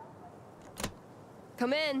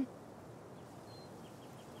 Come in.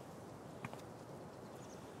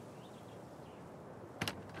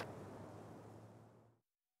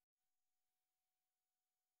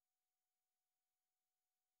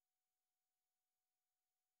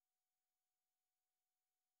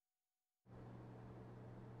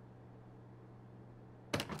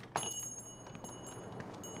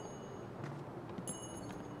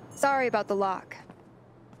 Sorry about the lock.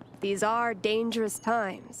 These are dangerous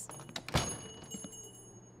times.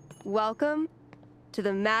 Welcome to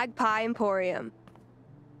the Magpie Emporium.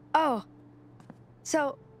 Oh,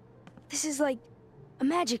 so this is like a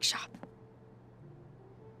magic shop.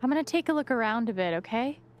 I'm gonna take a look around a bit,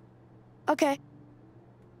 okay? Okay.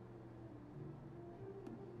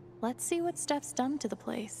 Let's see what Steph's done to the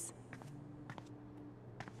place.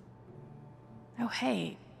 Oh,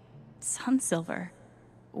 hey, sun silver.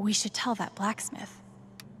 We should tell that blacksmith.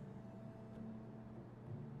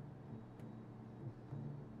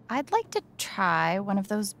 I'd like to try one of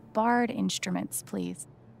those bard instruments, please.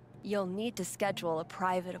 You'll need to schedule a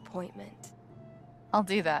private appointment. I'll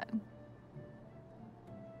do that.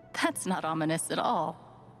 That's not ominous at all.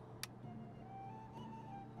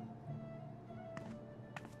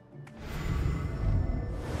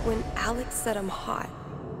 When Alex said I'm hot,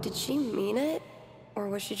 did she mean it? Or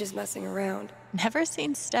was she just messing around? Never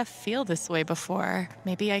seen Steph feel this way before.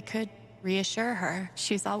 Maybe I could reassure her.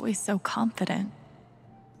 She's always so confident.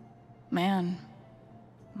 Man,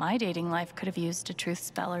 my dating life could have used a truth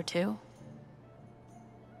spell or two.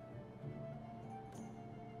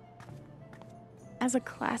 As a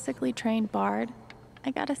classically trained bard,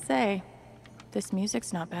 I gotta say, this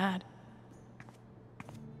music's not bad.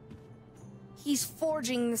 He's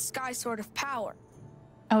forging the Sky Sword of Power.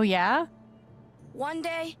 Oh yeah? One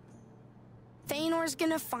day, Thaynor's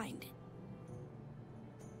gonna find it.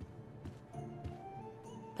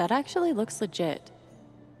 That actually looks legit.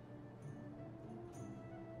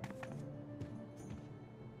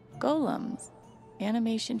 Golems.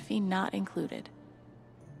 Animation fee not included.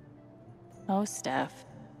 Oh, Steph.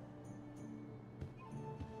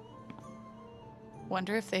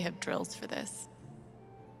 Wonder if they have drills for this.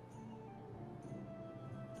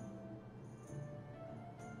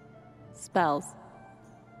 Spells.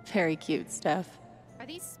 Very cute, Steph. Are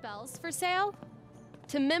these spells for sale?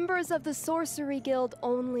 To members of the Sorcery Guild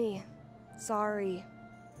only. Sorry.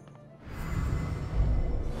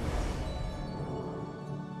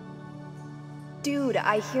 Dude,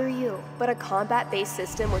 I hear you, but a combat-based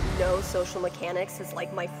system with no social mechanics is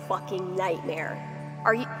like my fucking nightmare.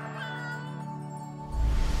 Are you...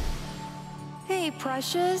 Hey,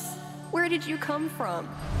 Precious. Where did you come from?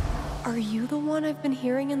 Are you the one I've been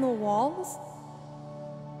hearing in the walls?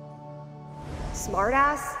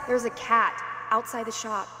 Smartass, there's a cat outside the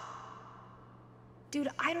shop. Dude,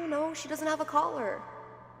 I don't know. She doesn't have a collar.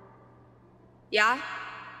 Yeah?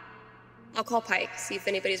 I'll call Pike, see if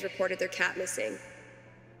anybody's reported their cat missing.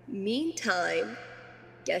 Meantime,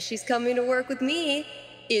 guess she's coming to work with me,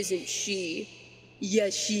 isn't she?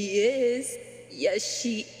 Yes, she is. Yes,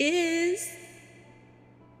 she is.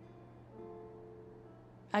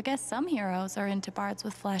 I guess some heroes are into bards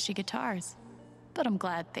with flashy guitars, but I'm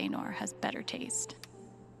glad Thanor has better taste.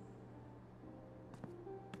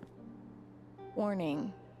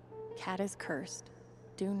 Warning. Cat is cursed.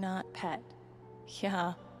 Do not pet.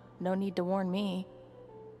 Yeah, no need to warn me.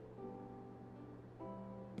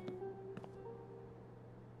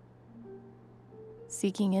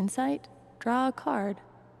 Seeking insight? Draw a card.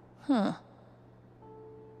 Huh.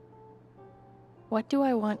 What do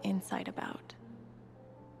I want insight about?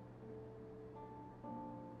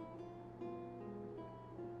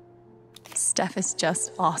 Steph is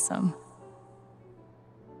just awesome.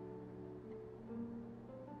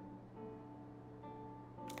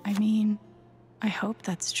 I mean, I hope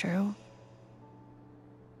that's true.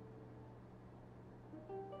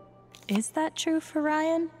 Is that true for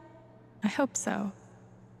Ryan? I hope so.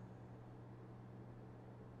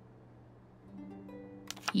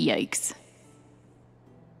 Yikes.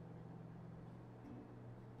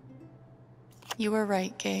 You were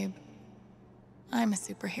right, Gabe. I'm a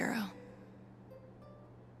superhero.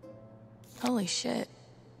 Holy shit.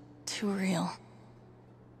 Too real.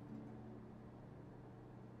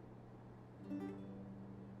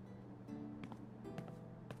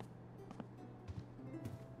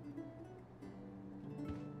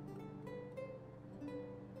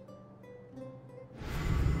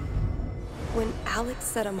 When Alex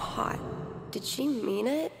said I'm hot, did she mean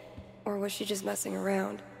it? Or was she just messing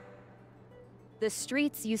around? The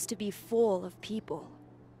streets used to be full of people.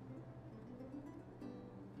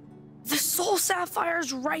 The Soul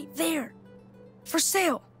Sapphire's right there. For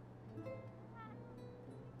sale.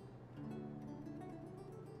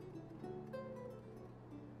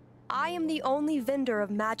 I am the only vendor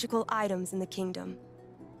of magical items in the kingdom.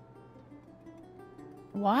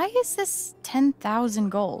 Why is this 10,000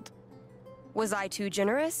 gold? Was I too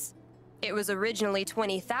generous? It was originally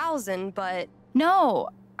 20,000, but... No,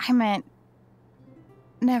 I meant...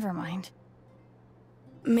 Never mind.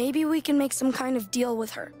 Maybe we can make some kind of deal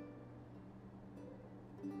with her.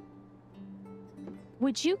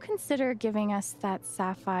 Would you consider giving us that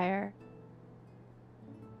sapphire?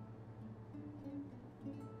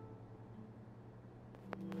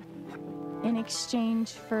 In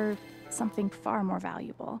exchange for something far more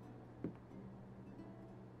valuable.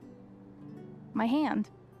 My hand.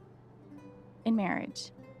 In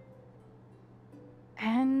marriage.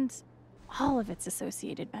 And all of its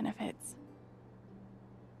associated benefits.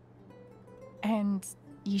 And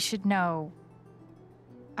you should know,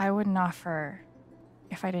 I wouldn't offer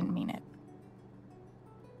if I didn't mean it.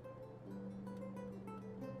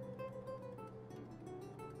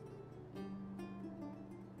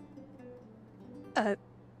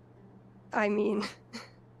 I mean...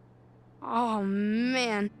 Oh,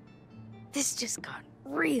 man. This just got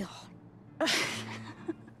real.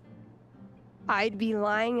 I'd be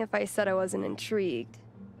lying if I said I wasn't intrigued.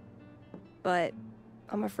 But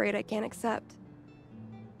I'm afraid I can't accept.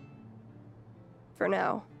 For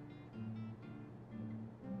now.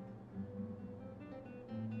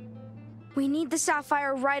 We need the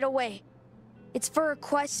sapphire right away. It's for a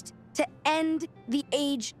quest to end the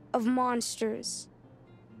Age of Monsters.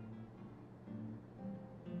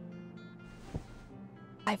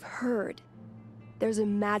 I've heard there's a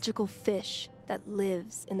magical fish that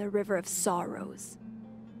lives in the River of Sorrows.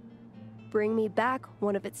 Bring me back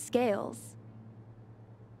one of its scales,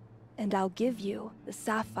 and I'll give you the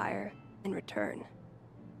sapphire in return.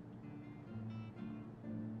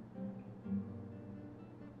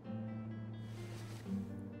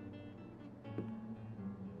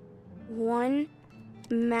 One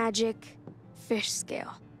magic fish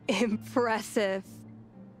scale. Impressive.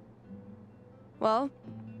 Well,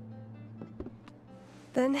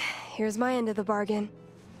 then here's my end of the bargain.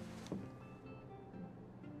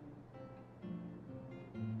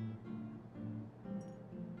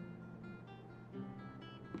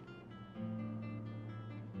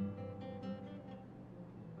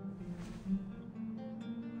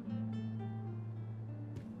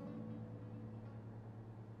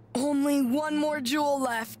 Only one more jewel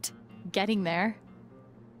left. Getting there.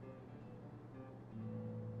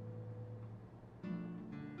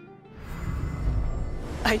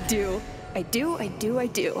 I do.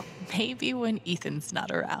 Maybe when Ethan's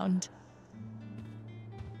not around.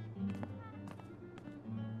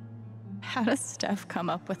 How does Steph come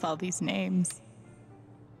up with all these names?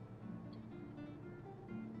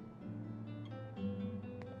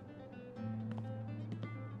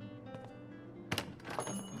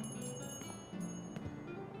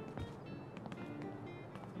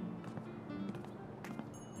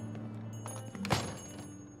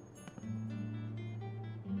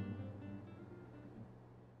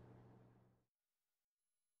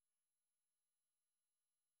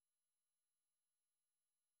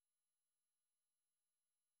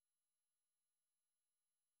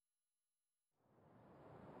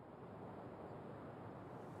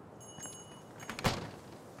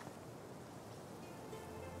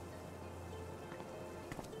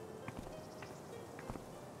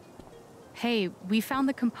 Hey, we found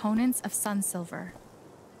the components of Sunsilver.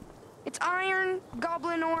 It's iron,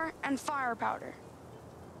 goblin ore, and fire powder.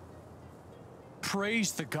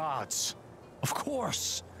 Praise the gods. Of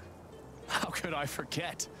course. How could I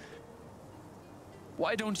forget?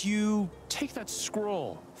 Why don't you take that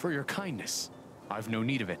scroll for your kindness? I've no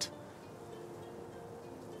need of it.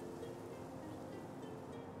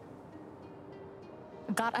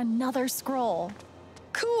 Got another scroll.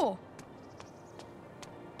 Cool.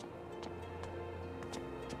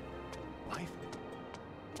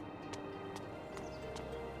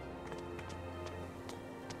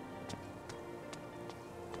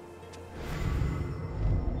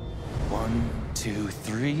 One, two,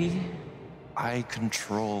 three. I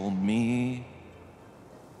control me.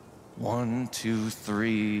 1, 2,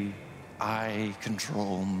 3. I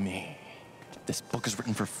control me. This book is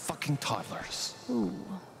written for fucking toddlers. Ooh,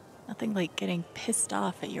 nothing like getting pissed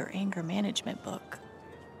off at your anger management book.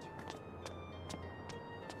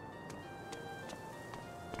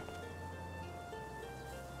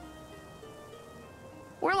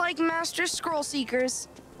 We're like master scroll seekers.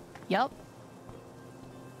 Yup.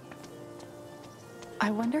 I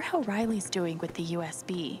wonder how Riley's doing with the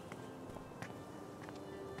USB.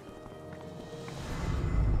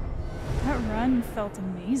 That run felt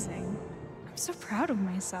amazing. I'm so proud of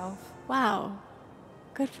myself. Wow.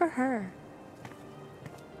 Good for her.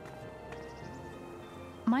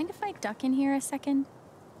 Mind if I duck in here a second?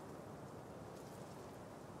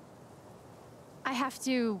 I have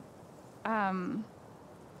to,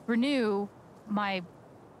 renew my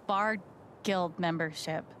Bard Guild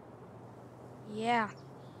membership. Yeah.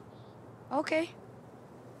 Okay.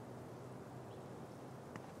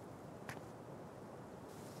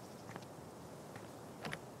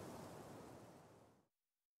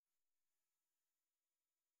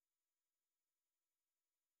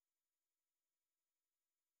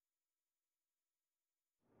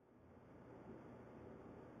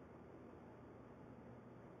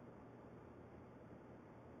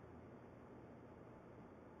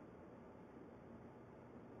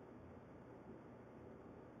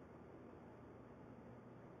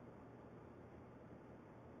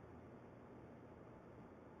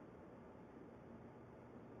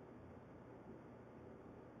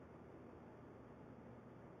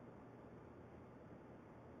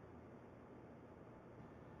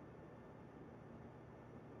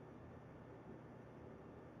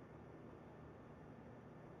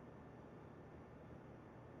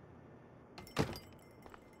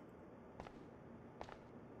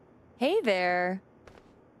 Hey there.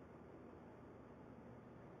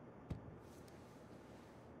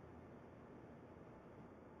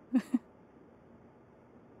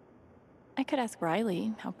 I could ask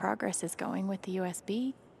Riley how progress is going with the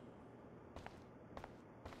USB.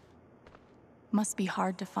 Must be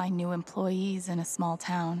hard to find new employees in a small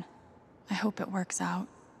town. I hope it works out.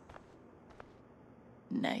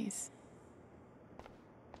 Nice.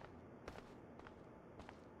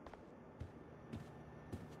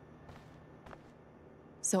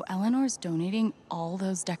 So Eleanor's donating all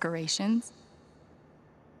those decorations?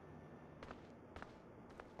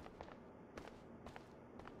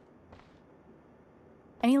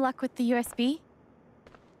 Any luck with the USB?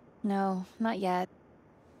 No, not yet.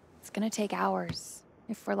 It's gonna take hours,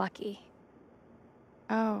 if we're lucky.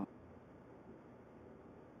 Oh.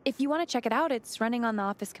 If you want to check it out, it's running on the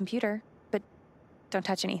office computer, but don't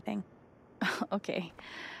touch anything. Okay.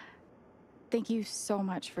 Thank you so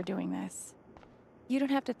much for doing this. You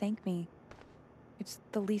don't have to thank me. It's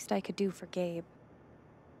the least I could do for Gabe.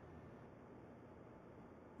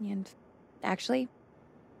 And actually,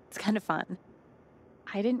 it's kind of fun.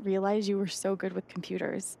 I didn't realize you were so good with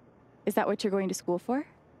computers. Is that what you're going to school for?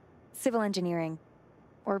 Civil engineering.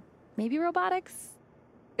 Or maybe robotics?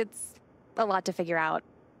 It's a lot to figure out.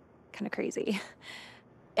 Kind of crazy.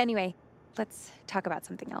 Anyway, let's talk about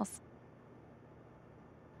something else.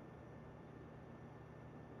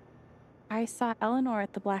 I saw Eleanor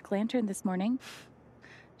at the Black Lantern this morning.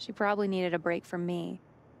 She probably needed a break from me.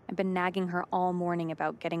 I've been nagging her all morning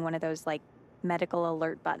about getting one of those, like, medical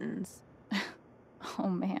alert buttons. Oh,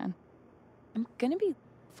 man. I'm gonna be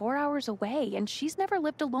 4 hours away, and she's never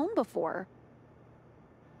lived alone before.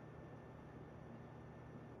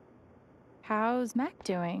 How's Mac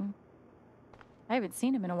doing? I haven't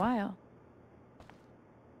seen him in a while.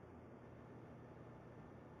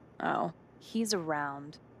 Oh, he's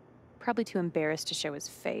around. Probably too embarrassed to show his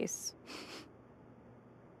face.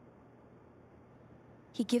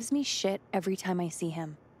 He gives me shit every time I see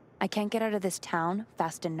him. I can't get out of this town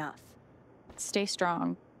fast enough. Stay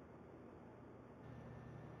strong.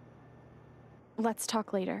 Let's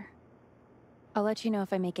talk later. I'll let you know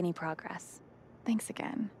if I make any progress. Thanks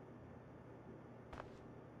again.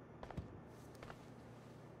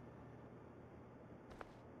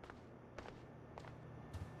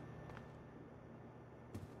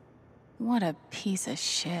 What a piece of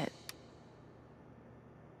shit.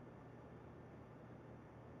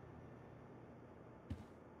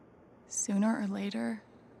 Sooner or later,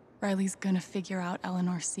 Riley's gonna figure out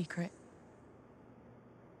Eleanor's secret.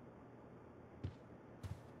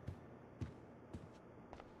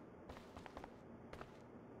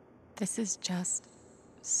 This is just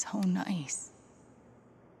so nice.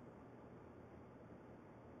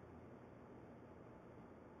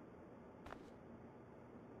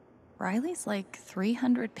 Riley's like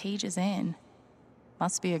 300 pages in.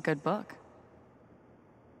 Must be a good book.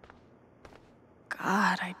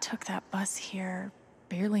 God, I took that bus here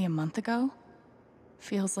barely a month ago.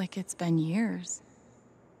 Feels like it's been years.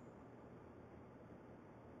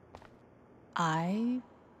 I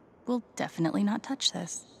will definitely not touch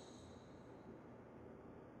this.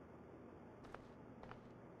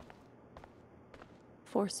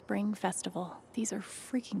 For Spring Festival. These are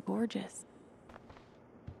freaking gorgeous.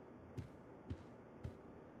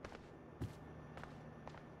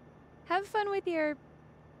 Have fun with your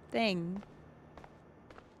thing.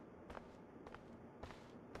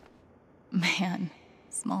 Man,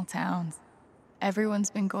 small towns.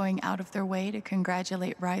 Everyone's been going out of their way to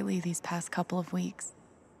congratulate Riley these past couple of weeks.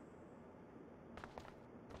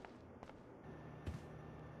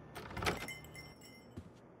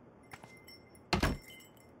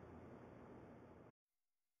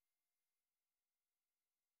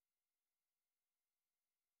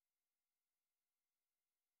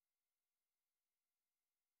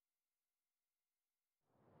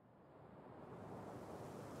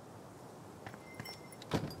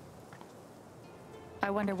 I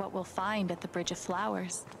wonder what we'll find at the Bridge of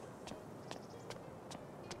Flowers.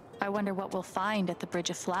 I wonder what we'll find at the Bridge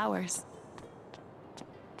of Flowers.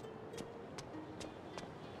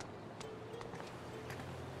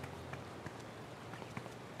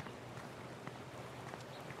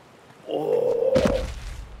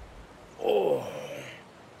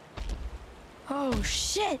 Oh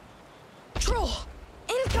shit! Troll!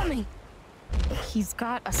 Incoming! He's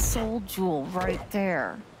got a soul jewel right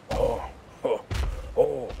there.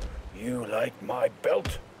 Oh, you like my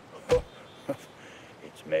belt?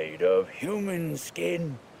 It's made of human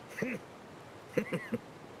skin.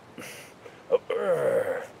 What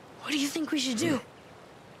do you think we should do?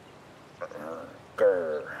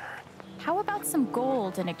 How about some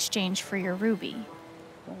gold in exchange for your ruby?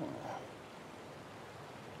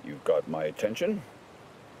 You've got my attention.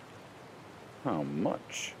 How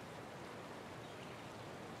much?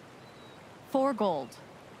 4 gold.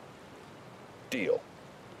 Deal.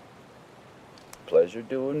 Pleasure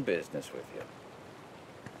doing business with you.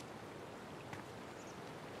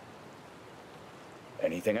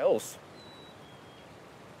 Anything else?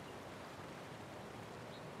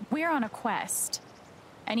 We're on a quest.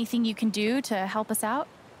 Anything you can do to help us out?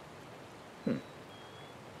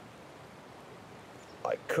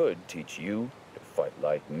 I could teach you to fight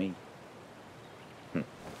like me.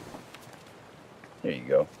 Here you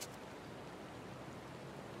go.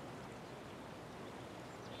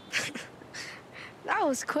 That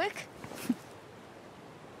was quick.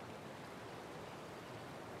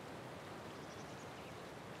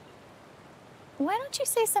 Why don't you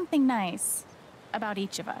say something nice about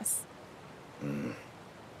each of us?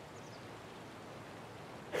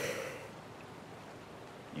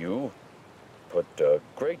 You put a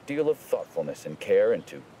great deal of thoughtfulness and care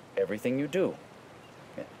into everything you do.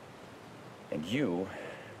 And you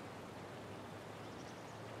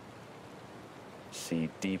see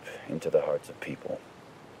deep into the hearts of people.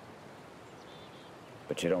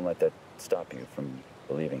 But you don't let that stop you from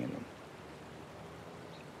believing in them.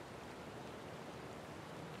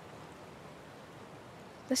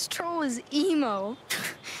 This troll is emo.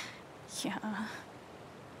 Yeah.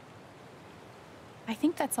 I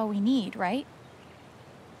think that's all we need, right?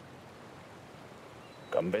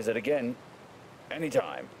 Come visit again,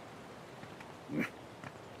 anytime.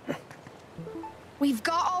 We've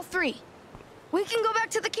got all 3. We can go back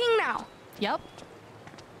to the king now. Yep.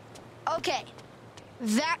 Okay.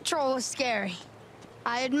 That troll was scary.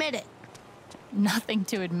 I admit it. Nothing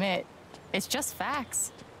to admit. It's just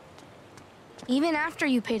facts. Even after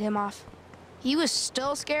you paid him off, he was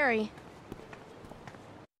still scary.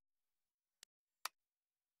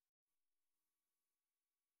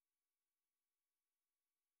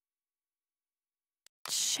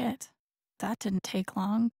 Shit. That didn't take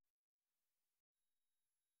long.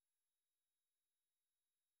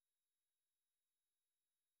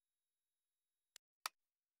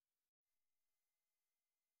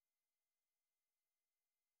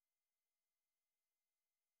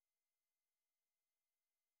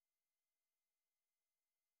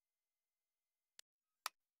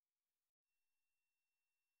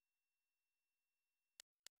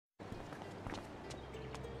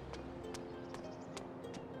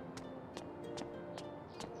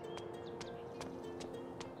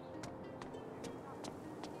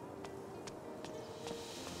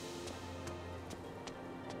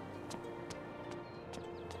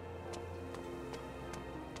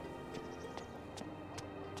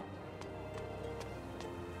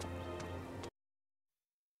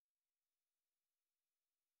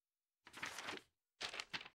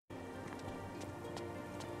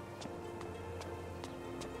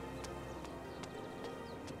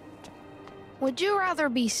 Would you rather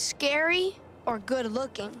be scary or good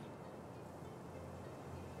looking?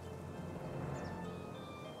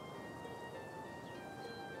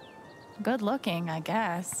 Good looking, I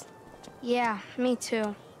guess. Yeah, me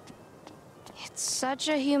too. It's such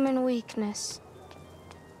a human weakness.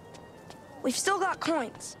 We've still got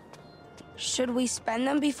coins. Should we spend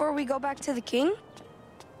them before we go back to the king?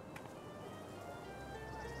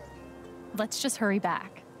 Let's just hurry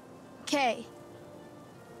back. Okay.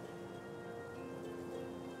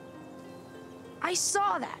 I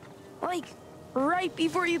saw that. Like, right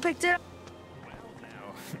before you picked it up.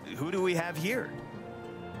 Who do we have here?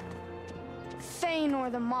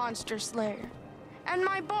 Thanor the Monster Slayer. And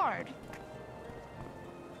my bard.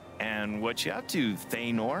 And what you up to,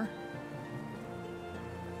 Thanor?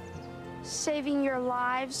 Saving your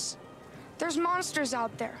lives. There's monsters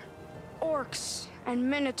out there. Orcs and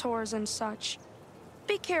minotaurs and such.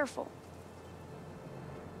 Be careful.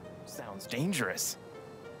 Sounds dangerous.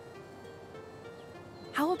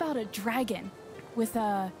 How about a dragon with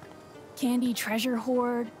a candy treasure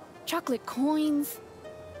hoard, chocolate coins,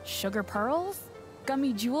 sugar pearls,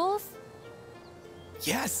 gummy jewels?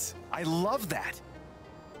 Yes, I love that.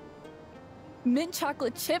 Mint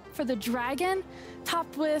chocolate chip for the dragon,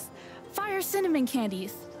 topped with fire cinnamon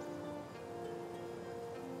candies.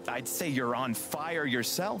 I'd say you're on fire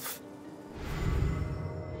yourself.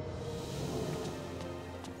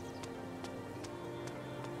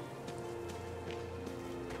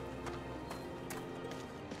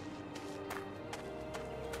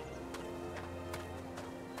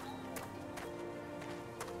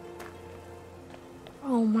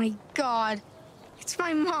 Oh my god. It's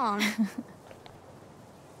my mom.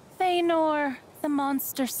 Thanor, the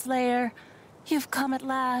Monster Slayer, you've come at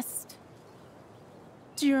last.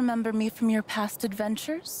 Do you remember me from your past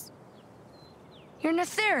adventures? You're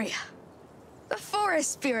Netheria, the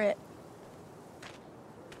forest spirit.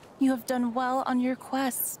 You have done well on your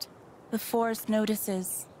quest. The forest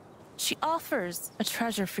notices. She offers a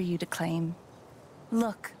treasure for you to claim.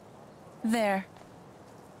 Look, there.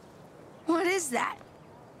 What is that?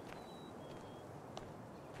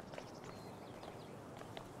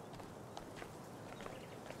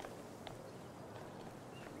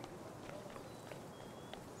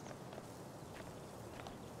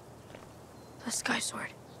 The Sky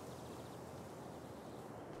Sword.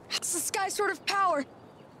 It's the Sky Sword of Power.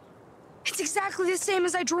 It's exactly the same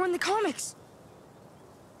as I drew in the comics.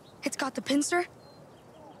 It's got the pincer,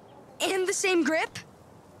 and the same grip,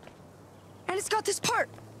 and it's got this part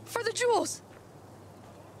for the jewels.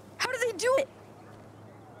 How do they do it?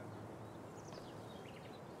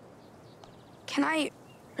 Can I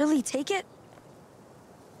really take it?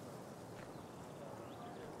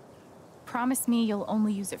 Promise me you'll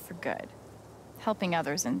only use it for good. Helping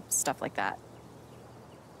others and stuff like that.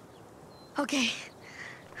 Okay.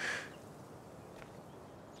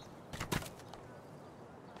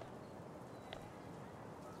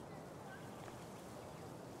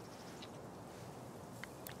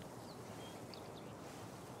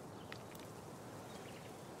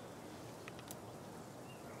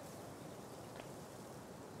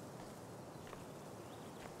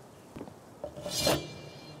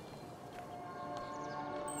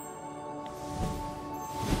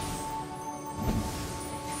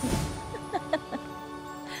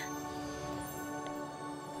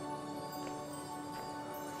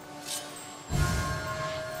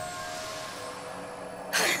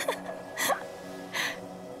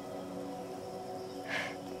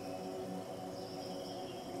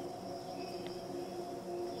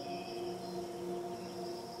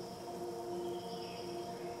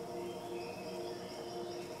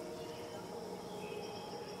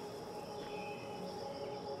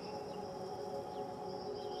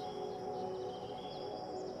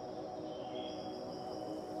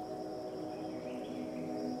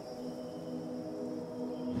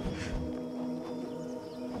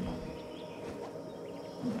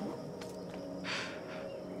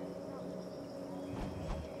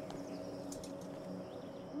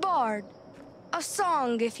 Bard, a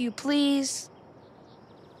song, if you please.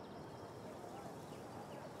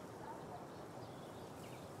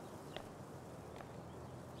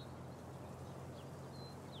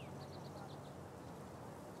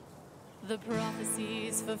 The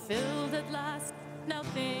prophecy's fulfilled at last. Now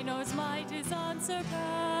Thanor's might is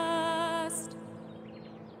unsurpassed.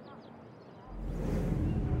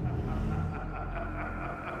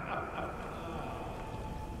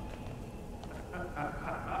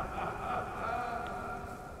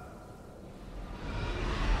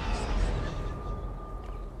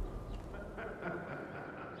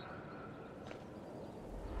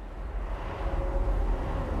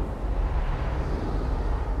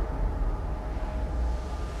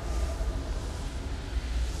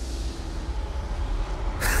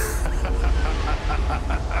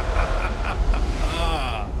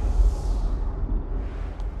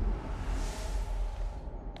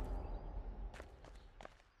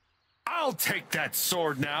 take that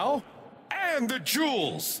sword now, and the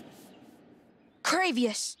jewels!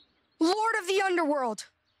 Cravius, Lord of the Underworld!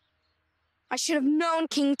 I should have known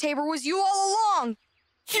King Tabor was you all along!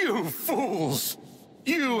 You fools!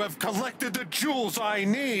 You have collected the jewels I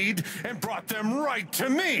need and brought them right to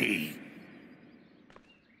me!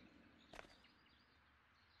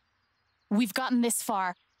 We've gotten this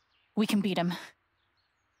far. We can beat him.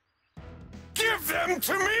 Give them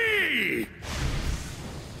to me!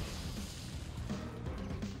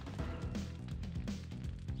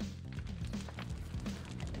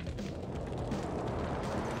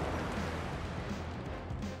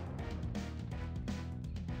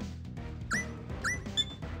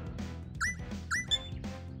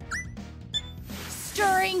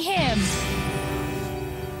 Stirring him!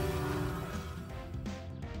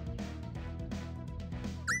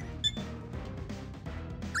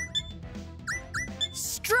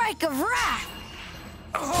 Strike of Wrath!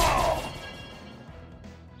 Oh!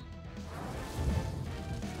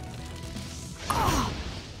 Oh!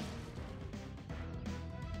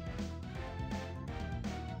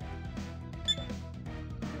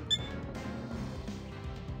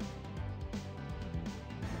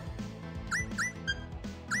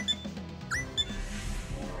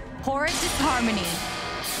 Horrid Disharmony.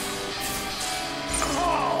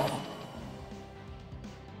 Oh!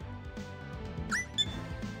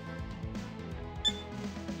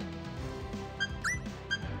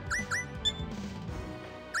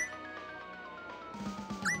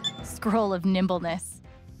 Scroll of Nimbleness.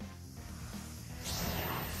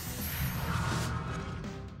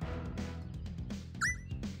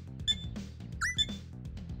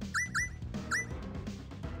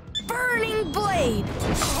 Burning Blade!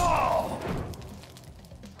 Oh!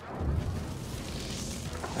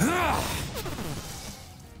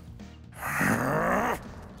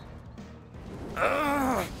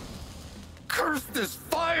 Curse this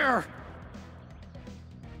fire!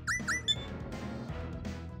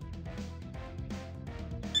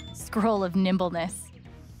 Scroll of Nimbleness.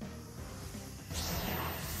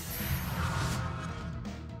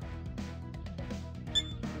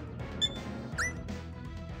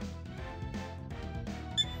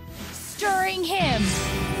 Stirring him!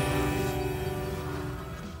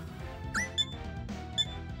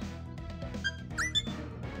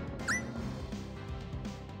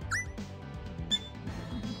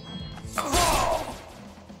 Oh!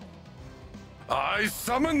 I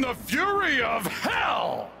summon the fury of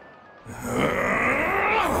hell!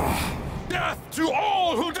 Death to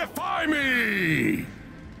all who defy me!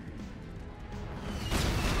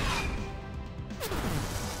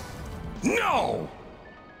 No!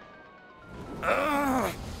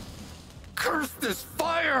 Curse this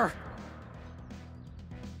fire!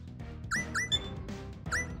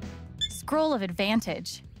 Scroll of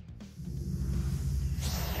Advantage.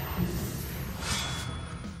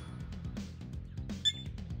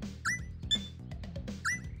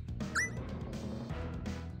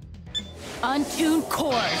 Untuned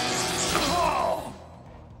Chord. Oh!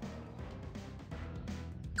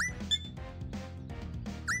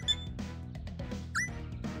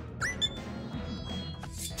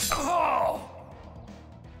 Oh!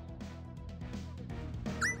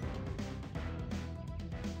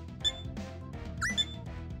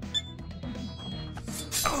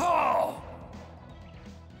 Oh!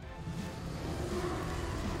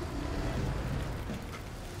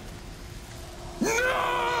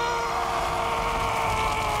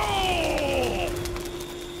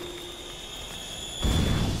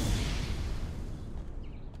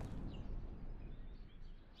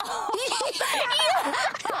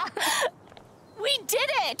 We did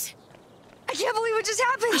it! I can't believe what just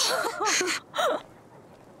happened!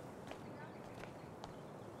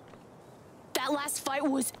 That last fight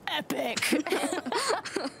was epic!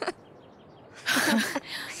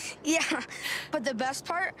 Yeah, but the best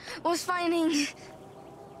part was finding...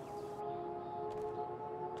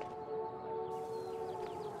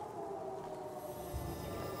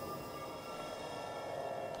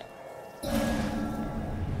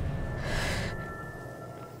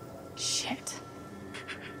 Shit.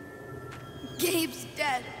 Gabe's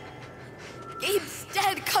dead. Gabe's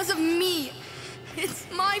dead because of me. It's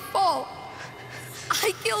my fault.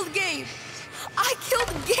 I killed Gabe. I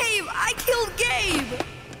killed Gabe. I killed Gabe.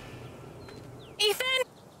 Ethan?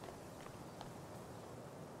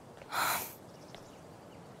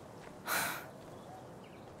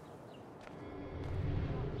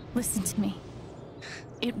 Listen to me.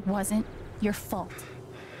 It wasn't your fault.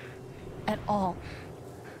 At all.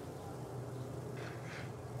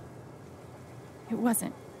 It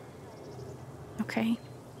wasn't. Okay?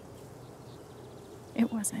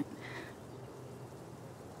 It wasn't.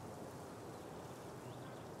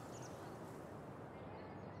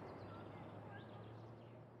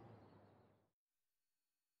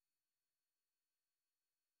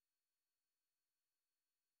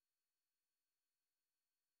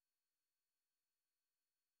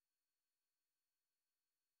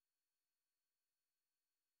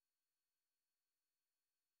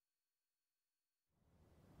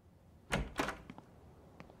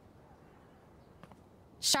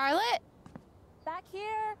 Charlotte? Back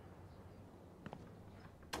here.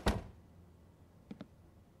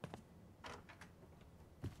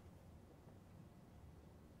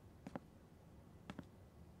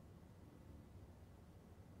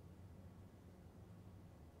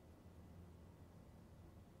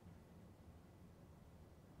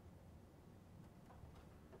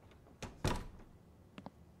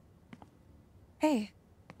 Hey.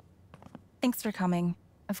 Thanks for coming.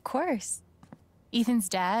 Of course. Ethan's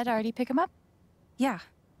dad already pick him up? Yeah,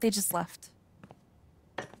 they just left.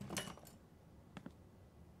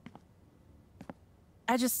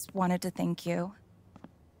 I just wanted to thank you.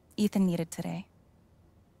 Ethan needed today.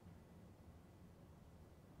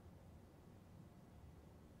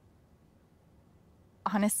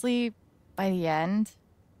 Honestly, by the end,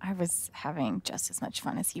 I was having just as much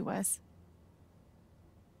fun as he was.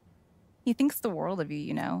 He thinks the world of you,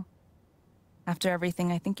 you know. After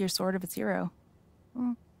everything, I think you're sort of his hero.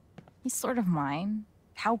 He's sort of mine.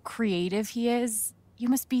 How creative he is. You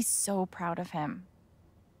must be so proud of him.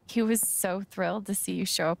 He was so thrilled to see you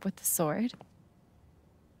show up with the sword.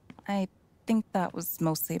 I think that was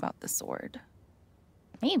mostly about the sword.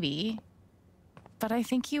 Maybe. But I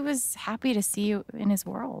think he was happy to see you in his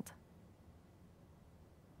world.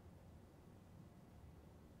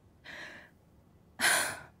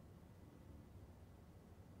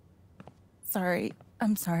 Sorry.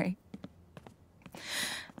 I'm sorry.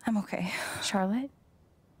 I'm okay. Charlotte?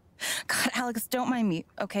 God, Alex, don't mind me,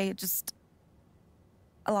 okay? Just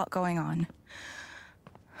a lot going on.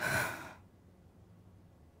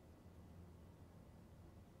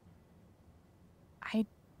 I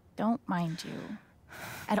don't mind you.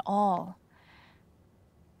 At all.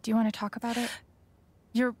 Do you want to talk about it?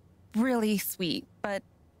 You're really sweet, but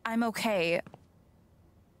I'm okay.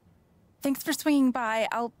 Thanks for swinging by.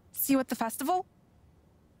 I'll see you at the festival.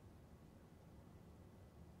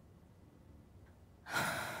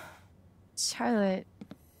 Charlotte,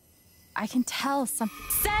 I can tell something.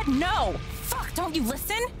 Said no! Fuck, don't you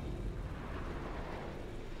listen?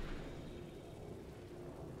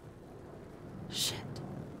 Shit.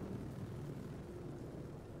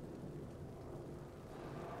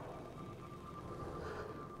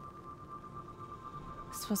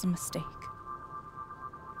 This was a mistake.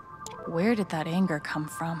 Where did that anger come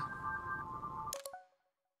from?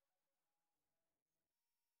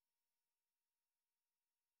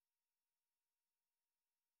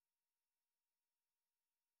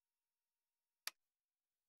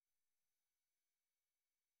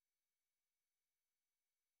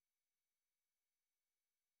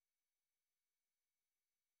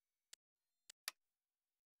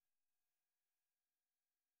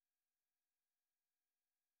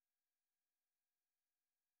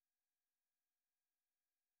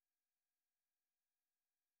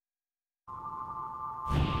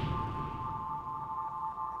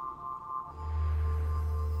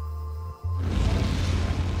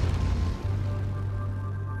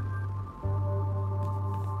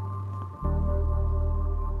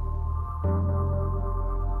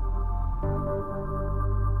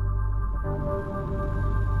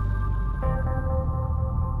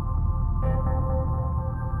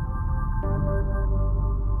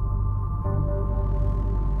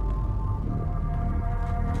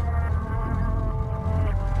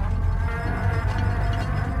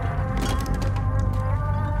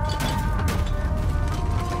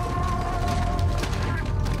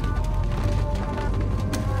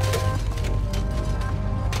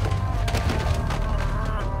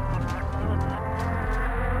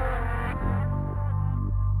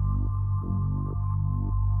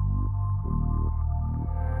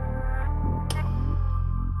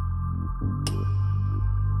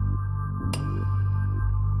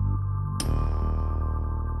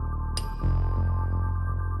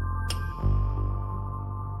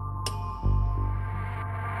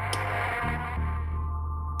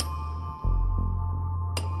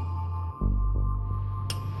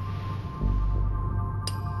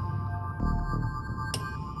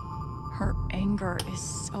 Her anger is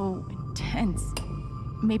so intense.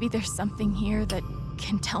 Maybe there's something here that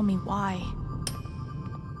can tell me why.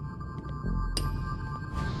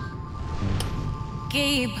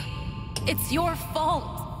 Gabe, it's your fault.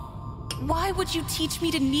 Why would you teach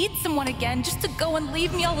me to need someone again just to go and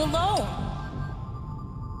leave me all alone?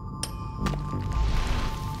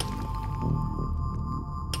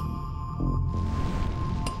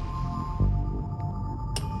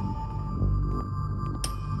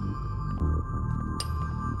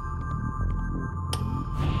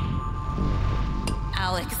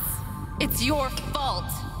 Alex, it's your fault.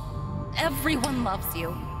 Everyone loves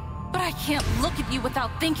you. But I can't look at you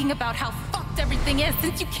without thinking about how fucked fucked everything is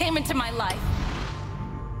since you came into my life.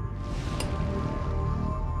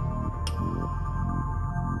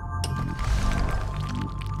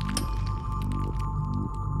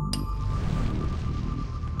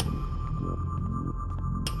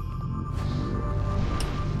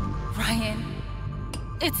 Ryan,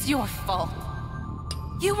 it's your fault.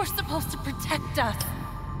 You were supposed to protect us.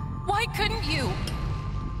 Why couldn't you?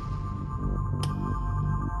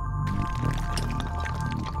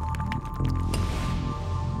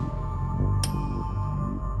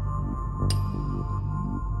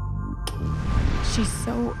 She's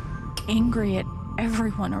so angry at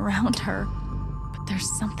everyone around her, but there's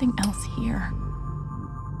something else here.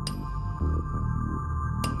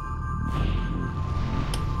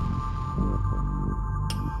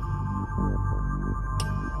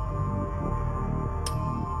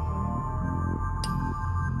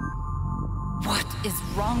 What is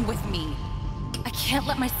wrong with me? I can't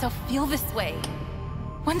let myself feel this way.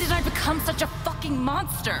 When did I become such a fucking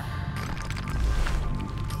monster?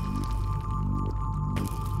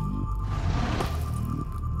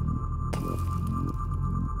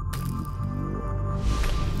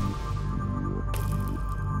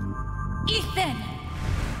 Ethan!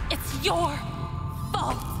 It's your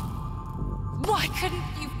fault! Why couldn't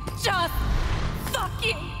you just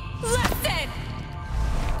fucking listen?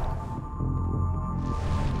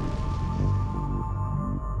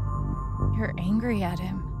 You're angry at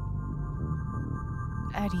him.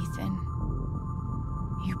 At Ethan.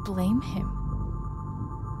 You blame him.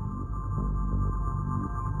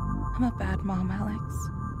 I'm a bad mom, Alex.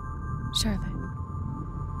 Charlotte.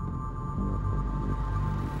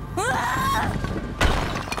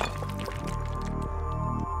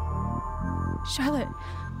 Charlotte.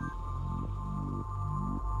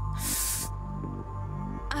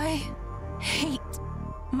 I hate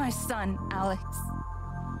my son, Alex.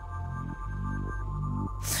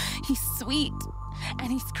 He's sweet,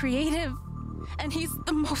 and he's creative, and he's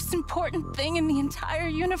the most important thing in the entire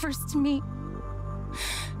universe to me.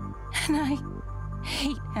 And I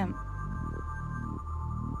hate him.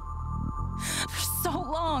 For so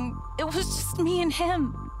long, it was just me and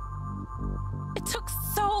him. It took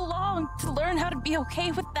so long to learn how to be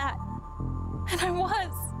okay with that. And I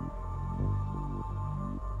was.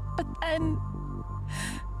 But then,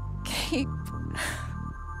 Gabe,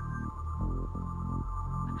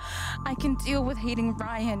 I can deal with hating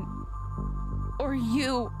Ryan, or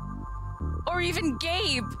you, or even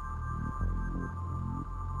Gabe.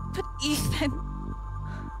 But Ethan,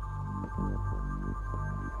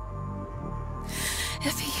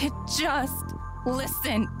 if he had just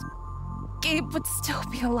listened, Gabe would still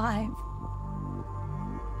be alive.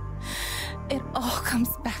 It all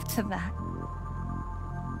comes back to that.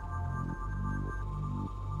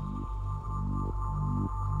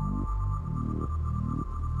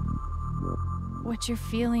 What you're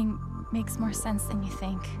feeling makes more sense than you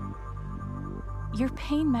think. Your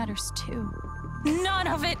pain matters too. None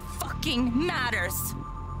of it fucking matters.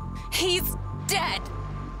 He's dead.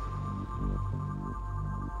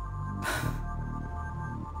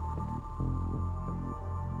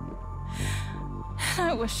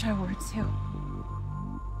 I wish I were too.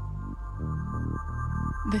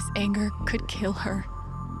 This anger could kill her,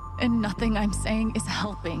 and nothing I'm saying is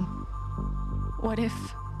helping. What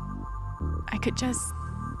if I could just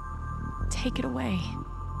take it away?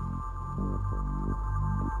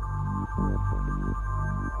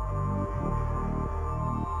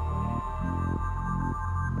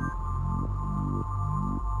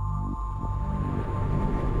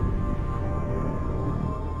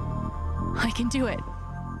 I can do it.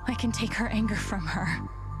 I can take her anger from her.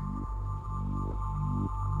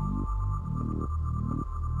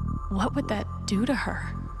 What would that do to her?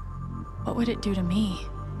 What would it do to me?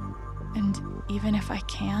 And even if I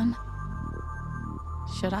can,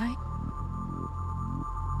 should I?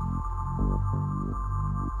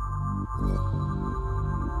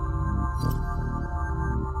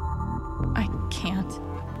 I can't.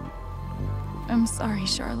 I'm sorry,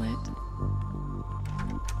 Charlotte.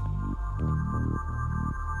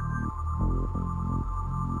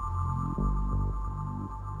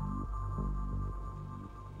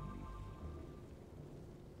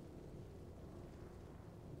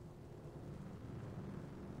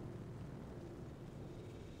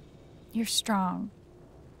 You're strong.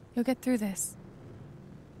 You'll get through this.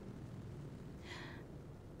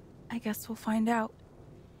 I guess we'll find out.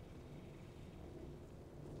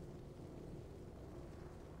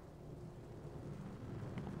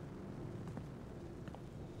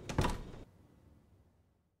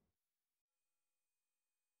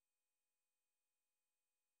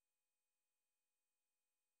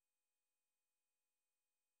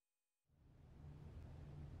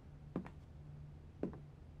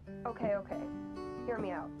 Okay. Hear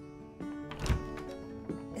me out.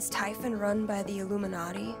 Is Typhon run by the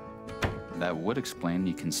Illuminati? That would explain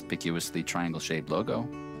the conspicuously triangle-shaped logo.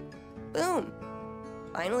 Boom!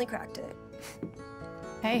 Finally cracked it.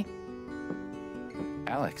 Hey.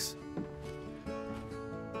 Alex.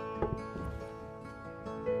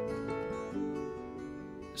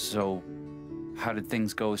 So, how did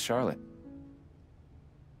things go with Charlotte?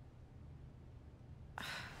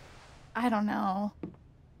 I don't know.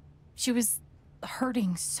 She was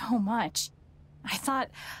hurting so much. I thought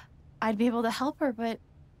I'd be able to help her, but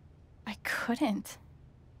I couldn't.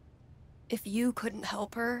 If you couldn't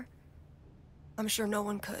help her, I'm sure no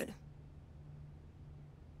one could.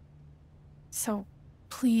 So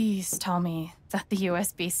please tell me that the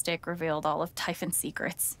USB stick revealed all of Typhon's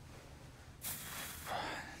secrets.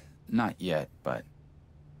 Not yet, but...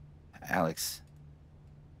 Alex...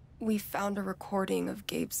 We found a recording of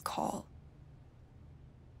Gabe's call.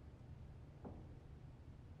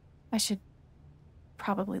 I should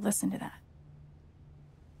probably listen to that.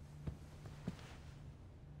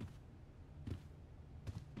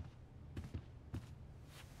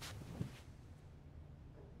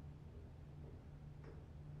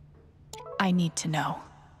 I need to know.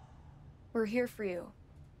 We're here for you,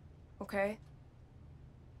 okay?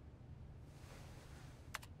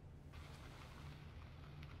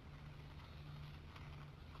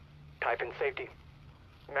 Typhon safety.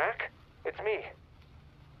 Mac? It's me.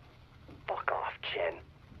 Fuck off, Jen.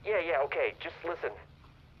 Yeah, okay, just listen.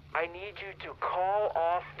 I need you to call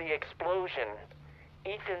off the explosion.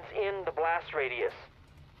 Ethan's in the blast radius.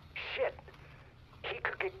 Shit. He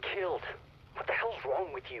could get killed. What the hell's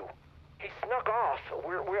wrong with you? He snuck off.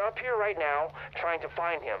 We're up here right now, trying to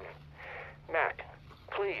find him. Mac,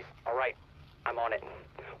 please. All right, I'm on it.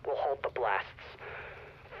 We'll halt the blasts.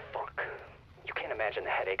 Fuck. You can't imagine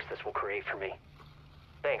the headaches this will create for me.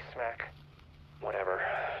 Thanks, Mac. Whatever.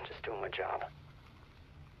 Just doing my job.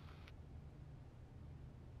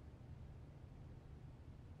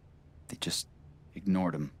 They just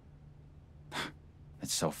ignored him.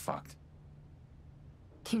 It's so fucked.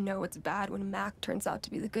 You know it's bad when Mac turns out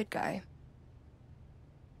to be the good guy.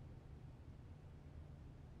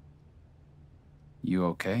 You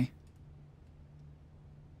okay?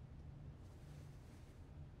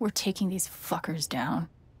 We're taking these fuckers down.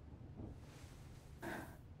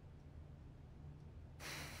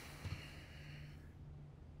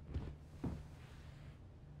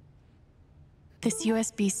 This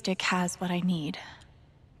USB stick has what I need.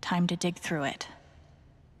 Time to dig through it.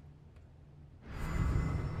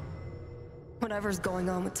 Whatever's going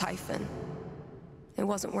on with Typhon, it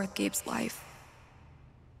wasn't worth Gabe's life.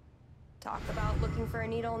 Talk about looking for a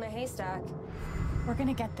needle in a haystack. We're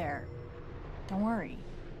gonna get there. Don't worry.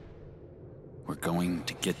 We're going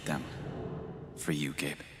to get them. For you,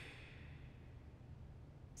 Gabe.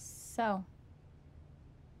 So,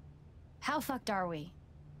 how fucked are we?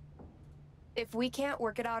 If we can't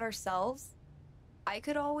work it out ourselves, I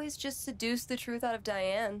could always just seduce the truth out of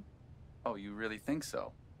Diane. Oh, you really think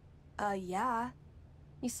so? Yeah.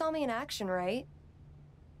 You saw me in action, right?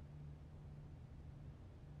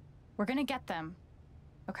 We're gonna get them,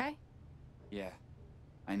 okay? Yeah,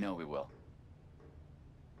 I know we will.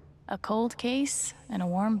 A cold case and a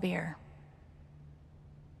warm beer.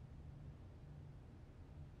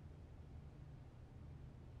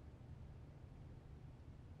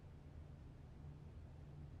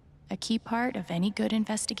 A key part of any good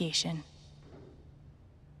investigation.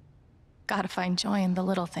 Gotta find joy in the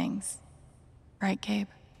little things. Right, Gabe?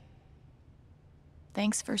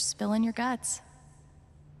 Thanks for spilling your guts.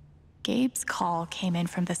 Gabe's call came in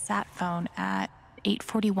from the sat phone at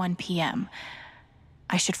 8:41 p.m.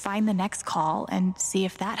 I should find the next call and see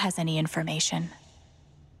if that has any information.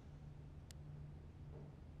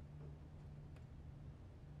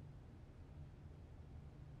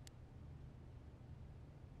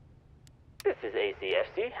 This is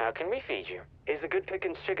ACFC. How can we feed you? Is the Good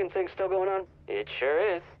Pickings chicken thing still going on? It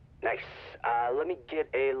sure is. Nice. Let me get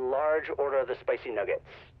a large order of the spicy nuggets.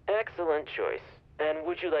 Excellent choice. And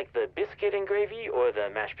would you like the biscuit and gravy or the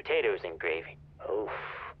mashed potatoes and gravy? Oh,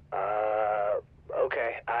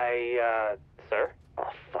 okay. Sir? Oh,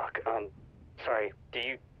 fuck. Sorry. Do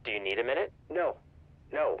you need a minute? No.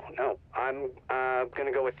 I'm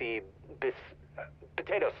gonna go with the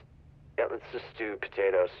potatoes. Yeah, let's just do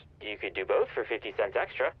potatoes. You could do both for 50 cents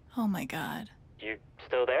extra. Oh my god. You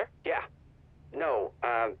still there? Yeah. No,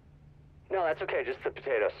 that's okay, just the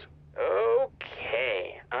potatoes.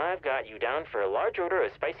 Okay, I've got you down for a large order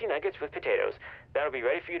of spicy nuggets with potatoes. That'll be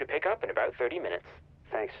ready for you to pick up in about 30 minutes.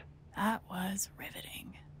 Thanks. That was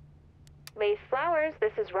riveting. Lace Flowers,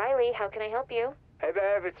 this is Riley. How can I help you? Hey,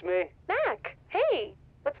 babe, it's me. Mac, hey,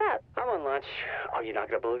 what's up? I'm on lunch. Oh, you're not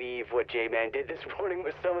gonna believe what J-Man did this morning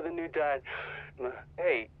with some of the new dye.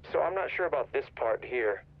 Hey, so I'm not sure about this part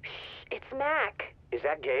here. It's Mac. Is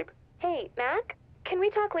that Gabe? Hey, Mac, can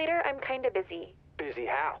we talk later? I'm kinda busy. Busy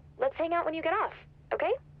how? Let's hang out when you get off,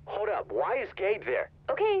 okay? Hold up, why is Gabe there?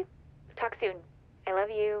 Okay, talk soon. I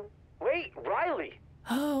love you. Wait, Riley!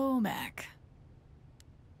 Oh, Mac.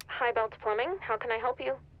 Hi, Belt Plumbing. How can I help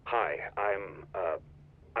you? Hi, I'm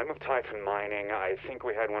of Typhon Mining. I think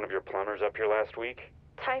we had one of your plumbers up here last week.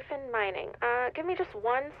 Typhon Mining. Give me just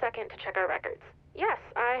 1 second to check our records. Yes,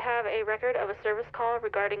 I have a record of a service call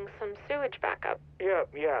regarding some sewage backup. Yeah,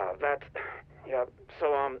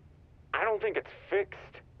 so, I don't think it's fixed.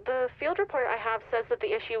 The field report I have says that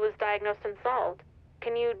the issue was diagnosed and solved.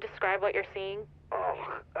 Can you describe what you're seeing?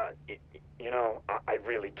 I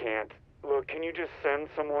really can't. Look, can you just send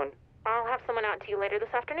someone? I'll have someone out to you later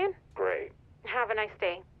this afternoon. Great. Have a nice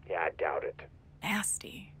day. Yeah, I doubt it.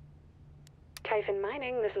 Nasty. Typhon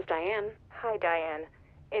Mining, this is Diane. Hi, Diane.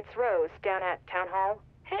 It's Rose, down at Town Hall.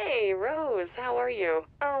 Hey, Rose, how are you?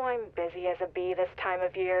 Oh, I'm busy as a bee this time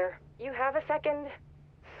of year. You have a second?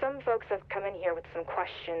 Some folks have come in here with some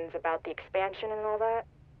questions about the expansion and all that.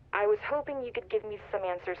 I was hoping you could give me some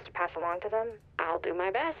answers to pass along to them. I'll do my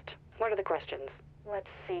best. What are the questions? Let's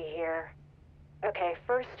see here. Okay,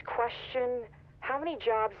 first question. How many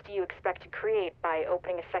jobs do you expect to create by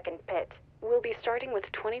opening a second pit? We'll be starting with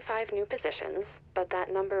 25 new positions, but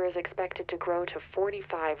that number is expected to grow to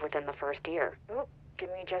 45 within the first year. Oh, give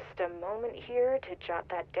me just a moment here to jot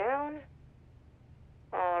that down.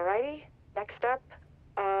 Alrighty, next up.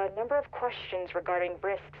 Number of questions regarding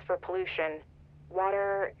risks for pollution.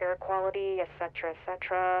 Water, air quality, etc.,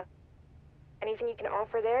 etc. Anything you can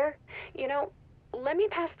offer there? Let me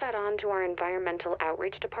pass that on to our environmental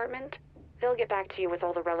outreach department. They'll get back to you with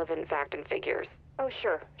all the relevant fact and figures. Oh,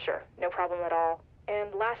 sure. No problem at all.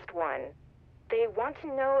 And last one. They want to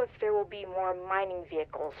know if there will be more mining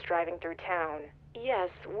vehicles driving through town. Yes,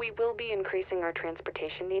 we will be increasing our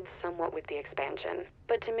transportation needs somewhat with the expansion.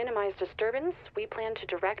 But to minimize disturbance, we plan to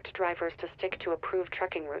direct drivers to stick to approved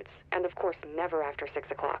trucking routes. And of course, never after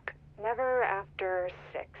 6 o'clock. Never after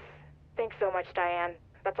 6. Thanks so much, Diane.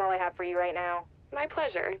 That's all I have for you right now. My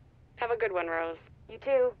pleasure. Have a good one, Rose. You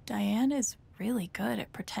too. Diane is really good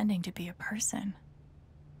at pretending to be a person.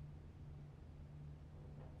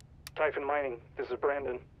 Typhon Mining, this is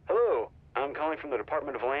Brandon. Hello. I'm calling from the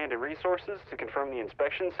Department of Land and Resources to confirm the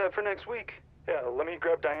inspection set for next week. Yeah, let me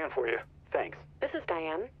grab Diane for you. Thanks. This is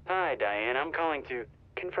Diane. Hi, Diane. I'm calling to...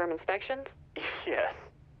 Confirm inspections? Yes.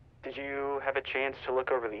 Did you have a chance to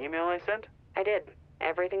look over the email I sent? I did.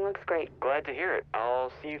 Everything looks great. Glad to hear it.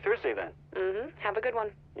 I'll see you Thursday then. Mm-hmm. Have a good one.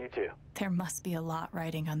 You too. There must be a lot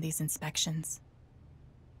riding on these inspections.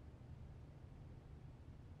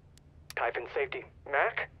 Typhon Safety.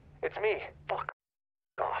 Mac? It's me. Fuck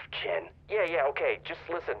off, Jen. Yeah, okay. Just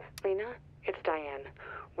listen. Lena, it's Diane.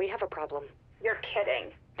 We have a problem. You're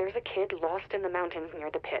kidding. There's a kid lost in the mountains near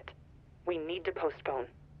the pit. We need to postpone.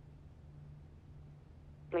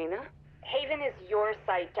 Lena? Haven is your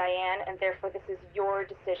site, Diane, and therefore this is your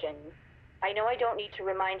decision. I know I don't need to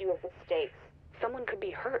remind you of the stakes. Someone could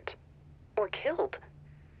be hurt. Or killed.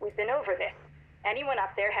 We've been over this. Anyone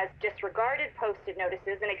up there has disregarded posted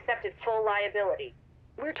notices and accepted full liability.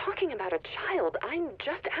 We're talking about a child. I'm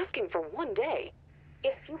just asking for 1 day.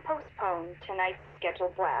 If you postpone tonight's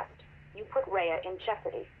scheduled blast, you put Rhea in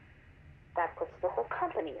jeopardy. That puts the whole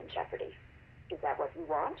company in jeopardy. Is that what you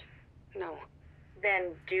want? No.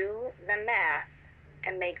 Then do the math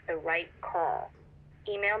and make the right call.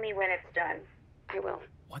 Email me when it's done. I will.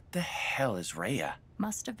 What the hell is Rhea?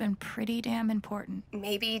 Must have been pretty damn important.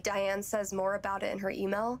 Maybe Diane says more about it in her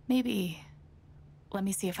email? Maybe. Let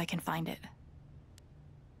me see if I can find it.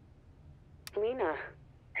 Lena.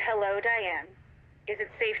 Hello, Diane. Is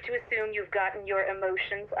it safe to assume you've gotten your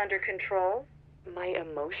emotions under control? My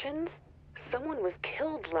emotions? Someone was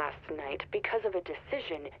killed last night because of a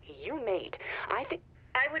decision you made. I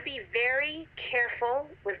would be very careful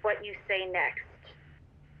with what you say next.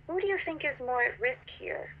 Who do you think is more at risk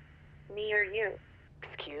here? Me or you?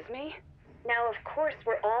 Excuse me? Now, of course,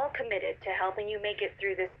 we're all committed to helping you make it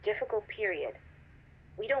through this difficult period.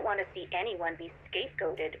 We don't want to see anyone be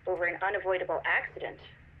scapegoated over an unavoidable accident,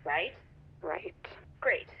 right? Right.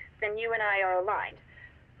 Great. Then you and I are aligned.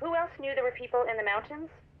 Who else knew there were people in the mountains?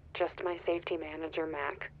 Just my safety manager,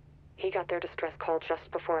 Mac. He got their distress call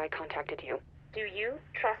just before I contacted you. Do you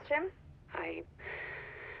trust him? I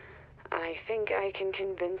think I can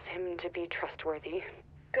convince him to be trustworthy.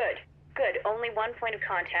 Good. Only one point of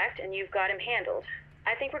contact, and you've got him handled.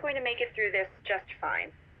 I think we're going to make it through this just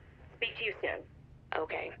fine. Speak to you soon.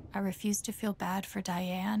 Okay. I refuse to feel bad for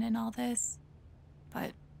Diane in all this,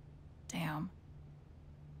 but damn.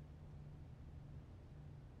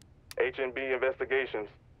 H&B Investigations.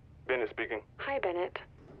 Bennett speaking. Hi, Bennett.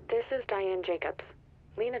 This is Diane Jacobs.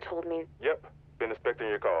 Lena told me... Yep, been expecting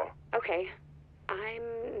your call. Okay.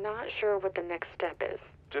 I'm not sure what the next step is.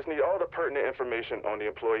 Just need all the pertinent information on the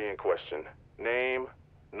employee in question. Name,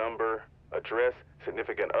 number, address,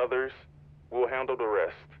 significant others. We'll handle the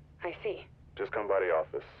rest. I see. Just come by the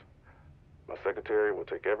office. My secretary will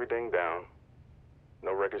take everything down.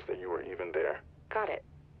 No records that you were even there. Got it.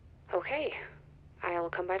 Okay. I'll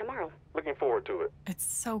come by tomorrow. Looking forward to it. It's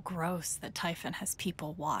so gross that Typhon has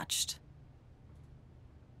people watched.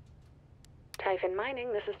 Typhon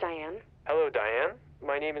Mining, this is Diane. Hello, Diane.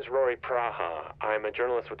 My name is Rory Praha. I'm a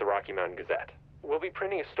journalist with the Rocky Mountain Gazette. We'll be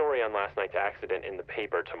printing a story on last night's accident in the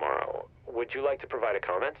paper tomorrow. Would you like to provide a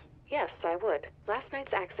comment? Yes, I would. Last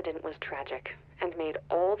night's accident was tragic, and made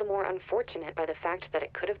all the more unfortunate by the fact that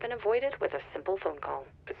it could have been avoided with a simple phone call.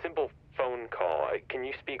 A simple phone call. Can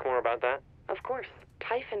you speak more about that? Of course.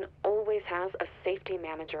 Typhon always has a safety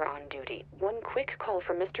manager on duty. One quick call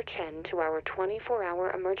from Mr. Chen to our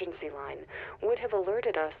 24-hour emergency line would have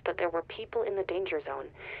alerted us that there were people in the danger zone,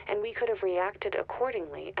 and we could have reacted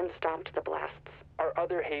accordingly and stopped the blasts. Are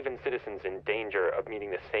other Haven citizens in danger of meeting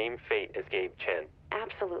the same fate as Gabe Chen?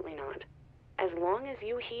 Absolutely not. As long as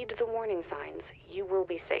you heed the warning signs, you will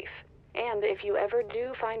be safe. And if you ever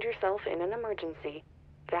do find yourself in an emergency,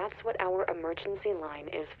 that's what our emergency line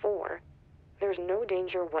is for. There's no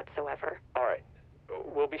danger whatsoever. All right.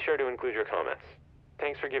 We'll be sure to include your comments.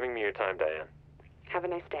 Thanks for giving me your time, Diane. Have a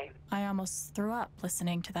nice day. I almost threw up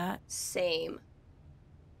listening to that. Same.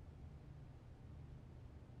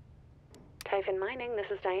 Typhon Mining, this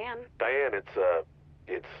is Diane. Diane,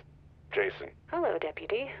 it's Jason. Hello,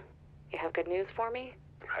 Deputy. You have good news for me?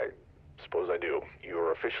 I suppose I do. You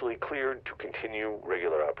are officially cleared to continue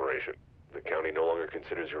regular operation. The county no longer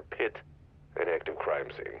considers your pit an active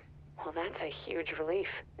crime scene. Well, that's a huge relief.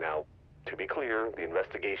 Now, to be clear, the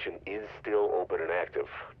investigation is still open and active.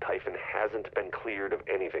 Typhon hasn't been cleared of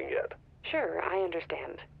anything yet. Sure, I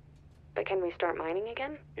understand. But can we start mining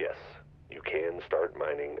again? Yes, you can start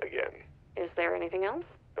mining again. Is there anything else?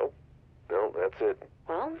 Nope. No, that's it.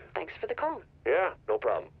 Well, thanks for the call. Yeah, no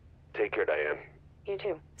problem. Take care, Diane. You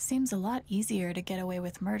too. Seems a lot easier to get away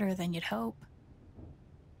with murder than you'd hope.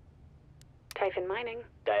 Typhon Mining.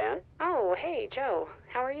 Diane? Oh, hey, Joe.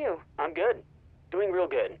 How are you? I'm good. Doing real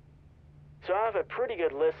good. So I have a pretty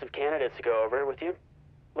good list of candidates to go over with you.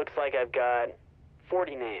 Looks like I've got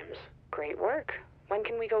 40 names. Great work. When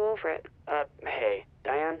can we go over it? Hey,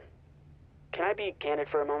 Diane, can I be candid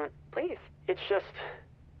for a moment? Please. It's just,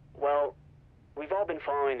 well, we've all been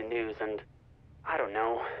following the news and, I don't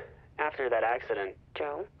know, after that accident.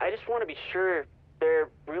 Joe? I just want to be sure there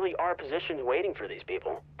really are positions waiting for these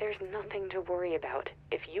people. There's nothing to worry about.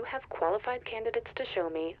 If you have qualified candidates to show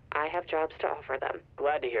me, I have jobs to offer them.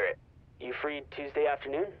 Glad to hear it. You free Tuesday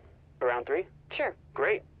afternoon? Around 3? Sure.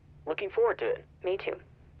 Great. Looking forward to it. Me too.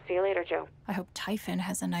 See you later, Joe. I hope Typhon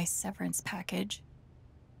has a nice severance package.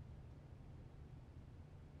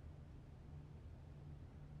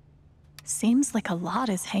 Seems like a lot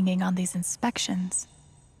is hanging on these inspections.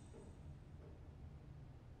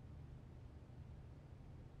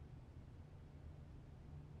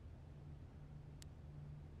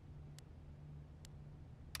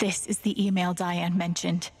 This is the email Diane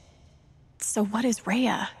mentioned. So what is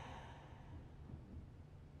Rhea?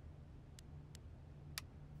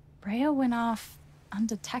 Rhea went off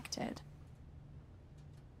undetected.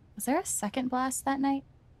 Was there a second blast that night?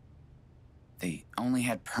 They only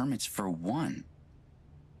had permits for one.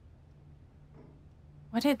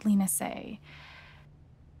 What did Lena say?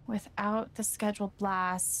 Without the scheduled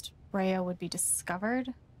blast, Rhea would be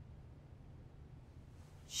discovered?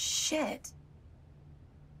 Shit.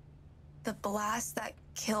 The blast that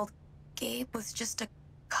killed Gabe was just a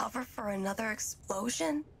cover for another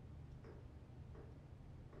explosion?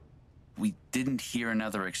 We didn't hear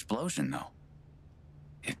another explosion, though.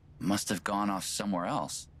 It must have gone off somewhere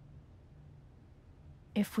else.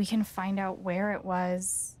 If we can find out where it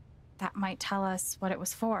was, that might tell us what it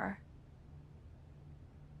was for.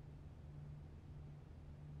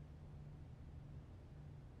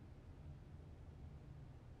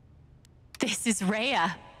 This is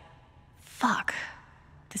Rhea. Fuck.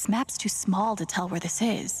 This map's too small to tell where this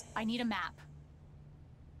is. I need a map.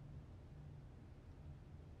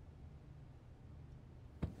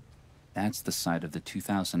 That's the site of the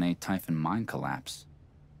 2008 Typhon mine collapse.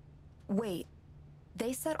 Wait,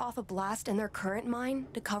 they set off a blast in their current mine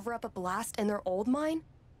to cover up a blast in their old mine?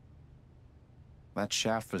 That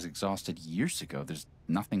shaft was exhausted years ago. There's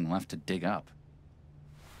nothing left to dig up.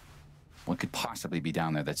 What could possibly be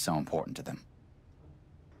down there that's so important to them?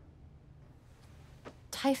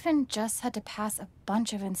 Typhon just had to pass a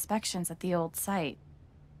bunch of inspections at the old site,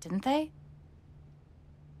 didn't they?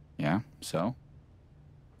 Yeah, so?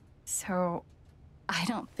 So, I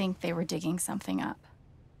don't think they were digging something up.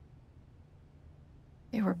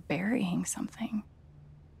 They were burying something.